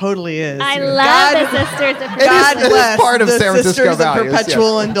 It totally is. I love the Sisters of God it is bless part of the San Francisco Sisters values, of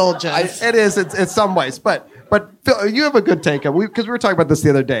Perpetual Indulgence. It is in some ways. But Phil, you have a good take on because we were talking about this the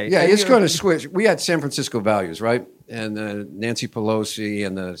other day. Yeah, it's going to switch. We had San Francisco values, right? And Nancy Pelosi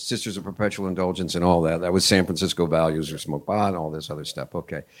and the Sisters of Perpetual Indulgence and all that. That was San Francisco values, or smoke pot and all this other stuff.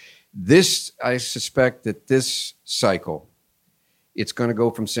 Okay. I suspect that this cycle, it's going to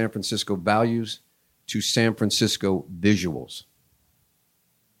go from San Francisco values to San Francisco visuals.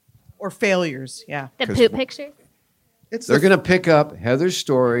 Or failures, yeah. The poop pictures? They're going to pick up Heather's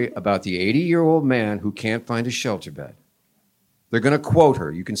story about the 80-year-old man who can't find a shelter bed. They're going to quote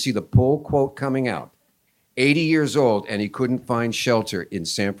her. You can see the pull quote coming out. 80 years old, and he couldn't find shelter in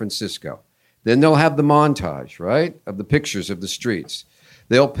San Francisco. Then they'll have the montage, right, of the pictures of the streets.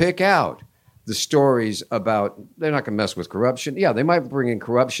 They'll pick out the stories about, they're not going to mess with corruption. Yeah, they might bring in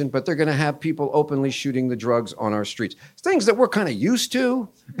corruption, but they're going to have people openly shooting the drugs on our streets. Things that we're kind of used to,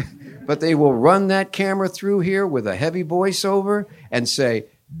 but they will run that camera through here with a heavy voiceover and say,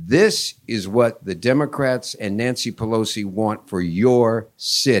 this is what the Democrats and Nancy Pelosi want for your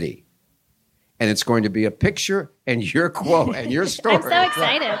city. And it's going to be a picture and your quote and your story. I'm so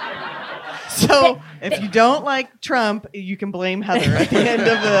excited. So if you don't like Trump, you can blame Heather at the end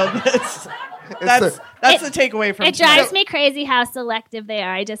of this. That's the takeaway from it. Drives me crazy how selective they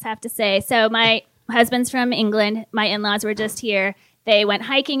are, I just have to say. So my husband's from England. My in-laws were just here. They went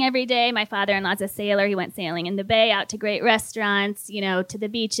hiking every day. My father-in-law's a sailor. He went sailing in the bay, out to great restaurants, to the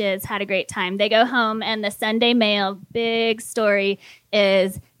beaches, had a great time. They go home, and the Sunday Mail big story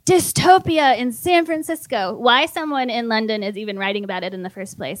is dystopia in San Francisco. Why someone in London is even writing about it in the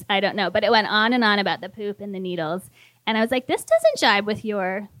first place, I don't know. But it went on and on about the poop and the needles. And I was like, this doesn't jibe with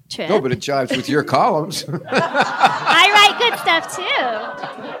your trip. No, but it jives with your columns. I write good stuff, too.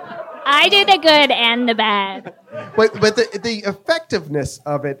 I do the good and the bad. But the effectiveness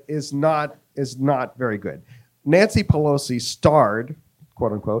of it is not very good. Nancy Pelosi starred,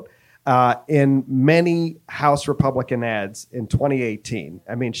 quote unquote, in many House Republican ads in 2018.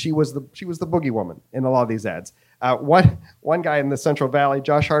 I mean, she was the boogie woman in a lot of these ads. One guy in the Central Valley,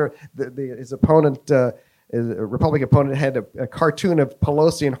 Josh Harder, his opponent, his Republican opponent, had a cartoon of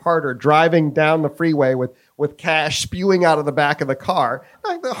Pelosi and Harder driving down the freeway with cash spewing out of the back of the car.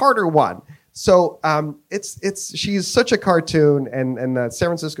 The Harder won. So she's such a cartoon, and the San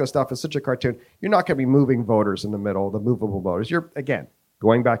Francisco stuff is such a cartoon. You're not going to be moving voters in the middle, the movable voters. You're, again,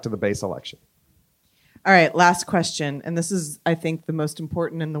 going back to the base election. All right, last question. And this is, I think, the most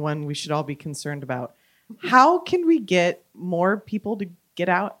important and the one we should all be concerned about. How can we get more people to get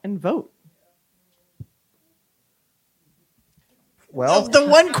out and vote? Well, the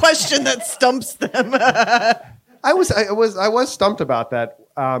one question that stumps them. I was stumped about that,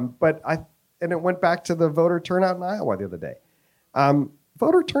 and it went back to the voter turnout in Iowa the other day.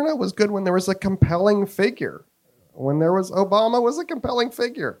 Voter turnout was good when there was a compelling figure. When there was Obama was a compelling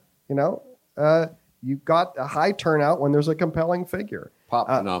figure. You got a high turnout when there's a compelling figure. Pop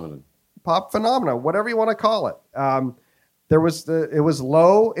phenomenon. Pop phenomenon, whatever you want to call it. It was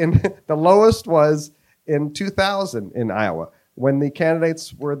low, and the lowest was in 2000 in Iowa, when the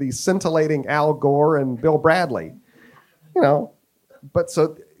candidates were the scintillating Al Gore and Bill Bradley. But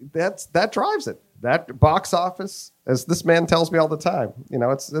so that drives it. That box office, as this man tells me all the time,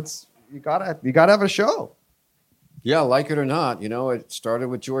 it's you gotta have a show. Yeah, like it or not, it started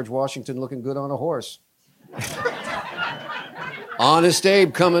with George Washington looking good on a horse. Honest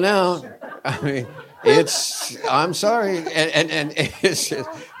Abe coming out. I mean, I'm sorry, and it's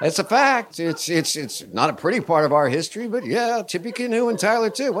a fact. It's not a pretty part of our history, but yeah, Tippy Canoe and Tyler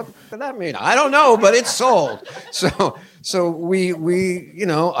too. What does that mean? I don't know, but it's sold. So we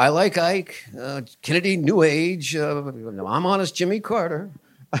I like Ike, Kennedy, New Age. I'm honest, Jimmy Carter.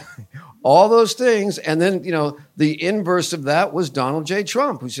 All those things, and then the inverse of that was Donald J.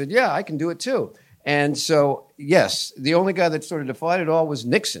 Trump, who said, "Yeah, I can do it too." And so, yes, the only guy that sort of defied it all was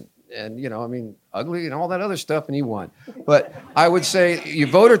Nixon. And, ugly and all that other stuff, and he won. But I would say you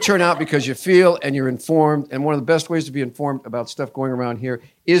vote or turn out because you feel and you're informed. And one of the best ways to be informed about stuff going around here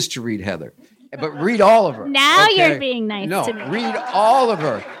is to read Heather. But read all of her. Now you're being nice to me. No, read all of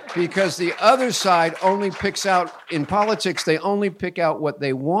her. Because the other side only picks out, in politics, they only pick out what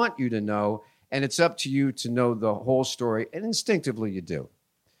they want you to know. And it's up to you to know the whole story. And instinctively you do.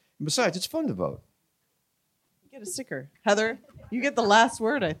 And besides, it's fun to vote. Get a sticker. Heather? You get the last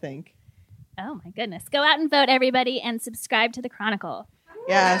word, I think. Oh, my goodness. Go out and vote, everybody, and subscribe to the Chronicle.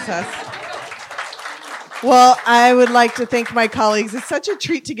 Yes. Well, I would like to thank my colleagues. It's such a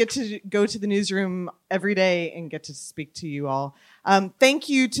treat to get to go to the newsroom every day and get to speak to you all. Thank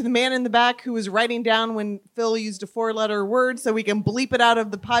you to the man in the back who was writing down when Phil used a 4-letter word so we can bleep it out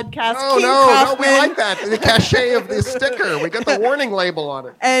of the podcast. No, we like that. The cachet of the sticker. We got the warning label on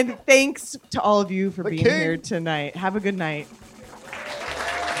it. And thanks to all of you for The being king. here tonight. Have a good night.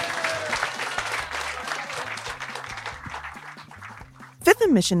 Fifth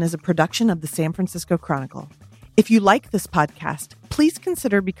and Mission is a production of the San Francisco Chronicle. If you like this podcast, please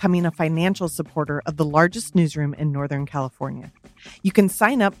consider becoming a financial supporter of the largest newsroom in Northern California. You can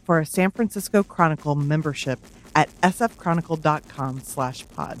sign up for a San Francisco Chronicle membership at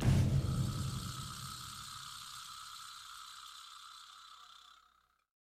sfchronicle.com/pod.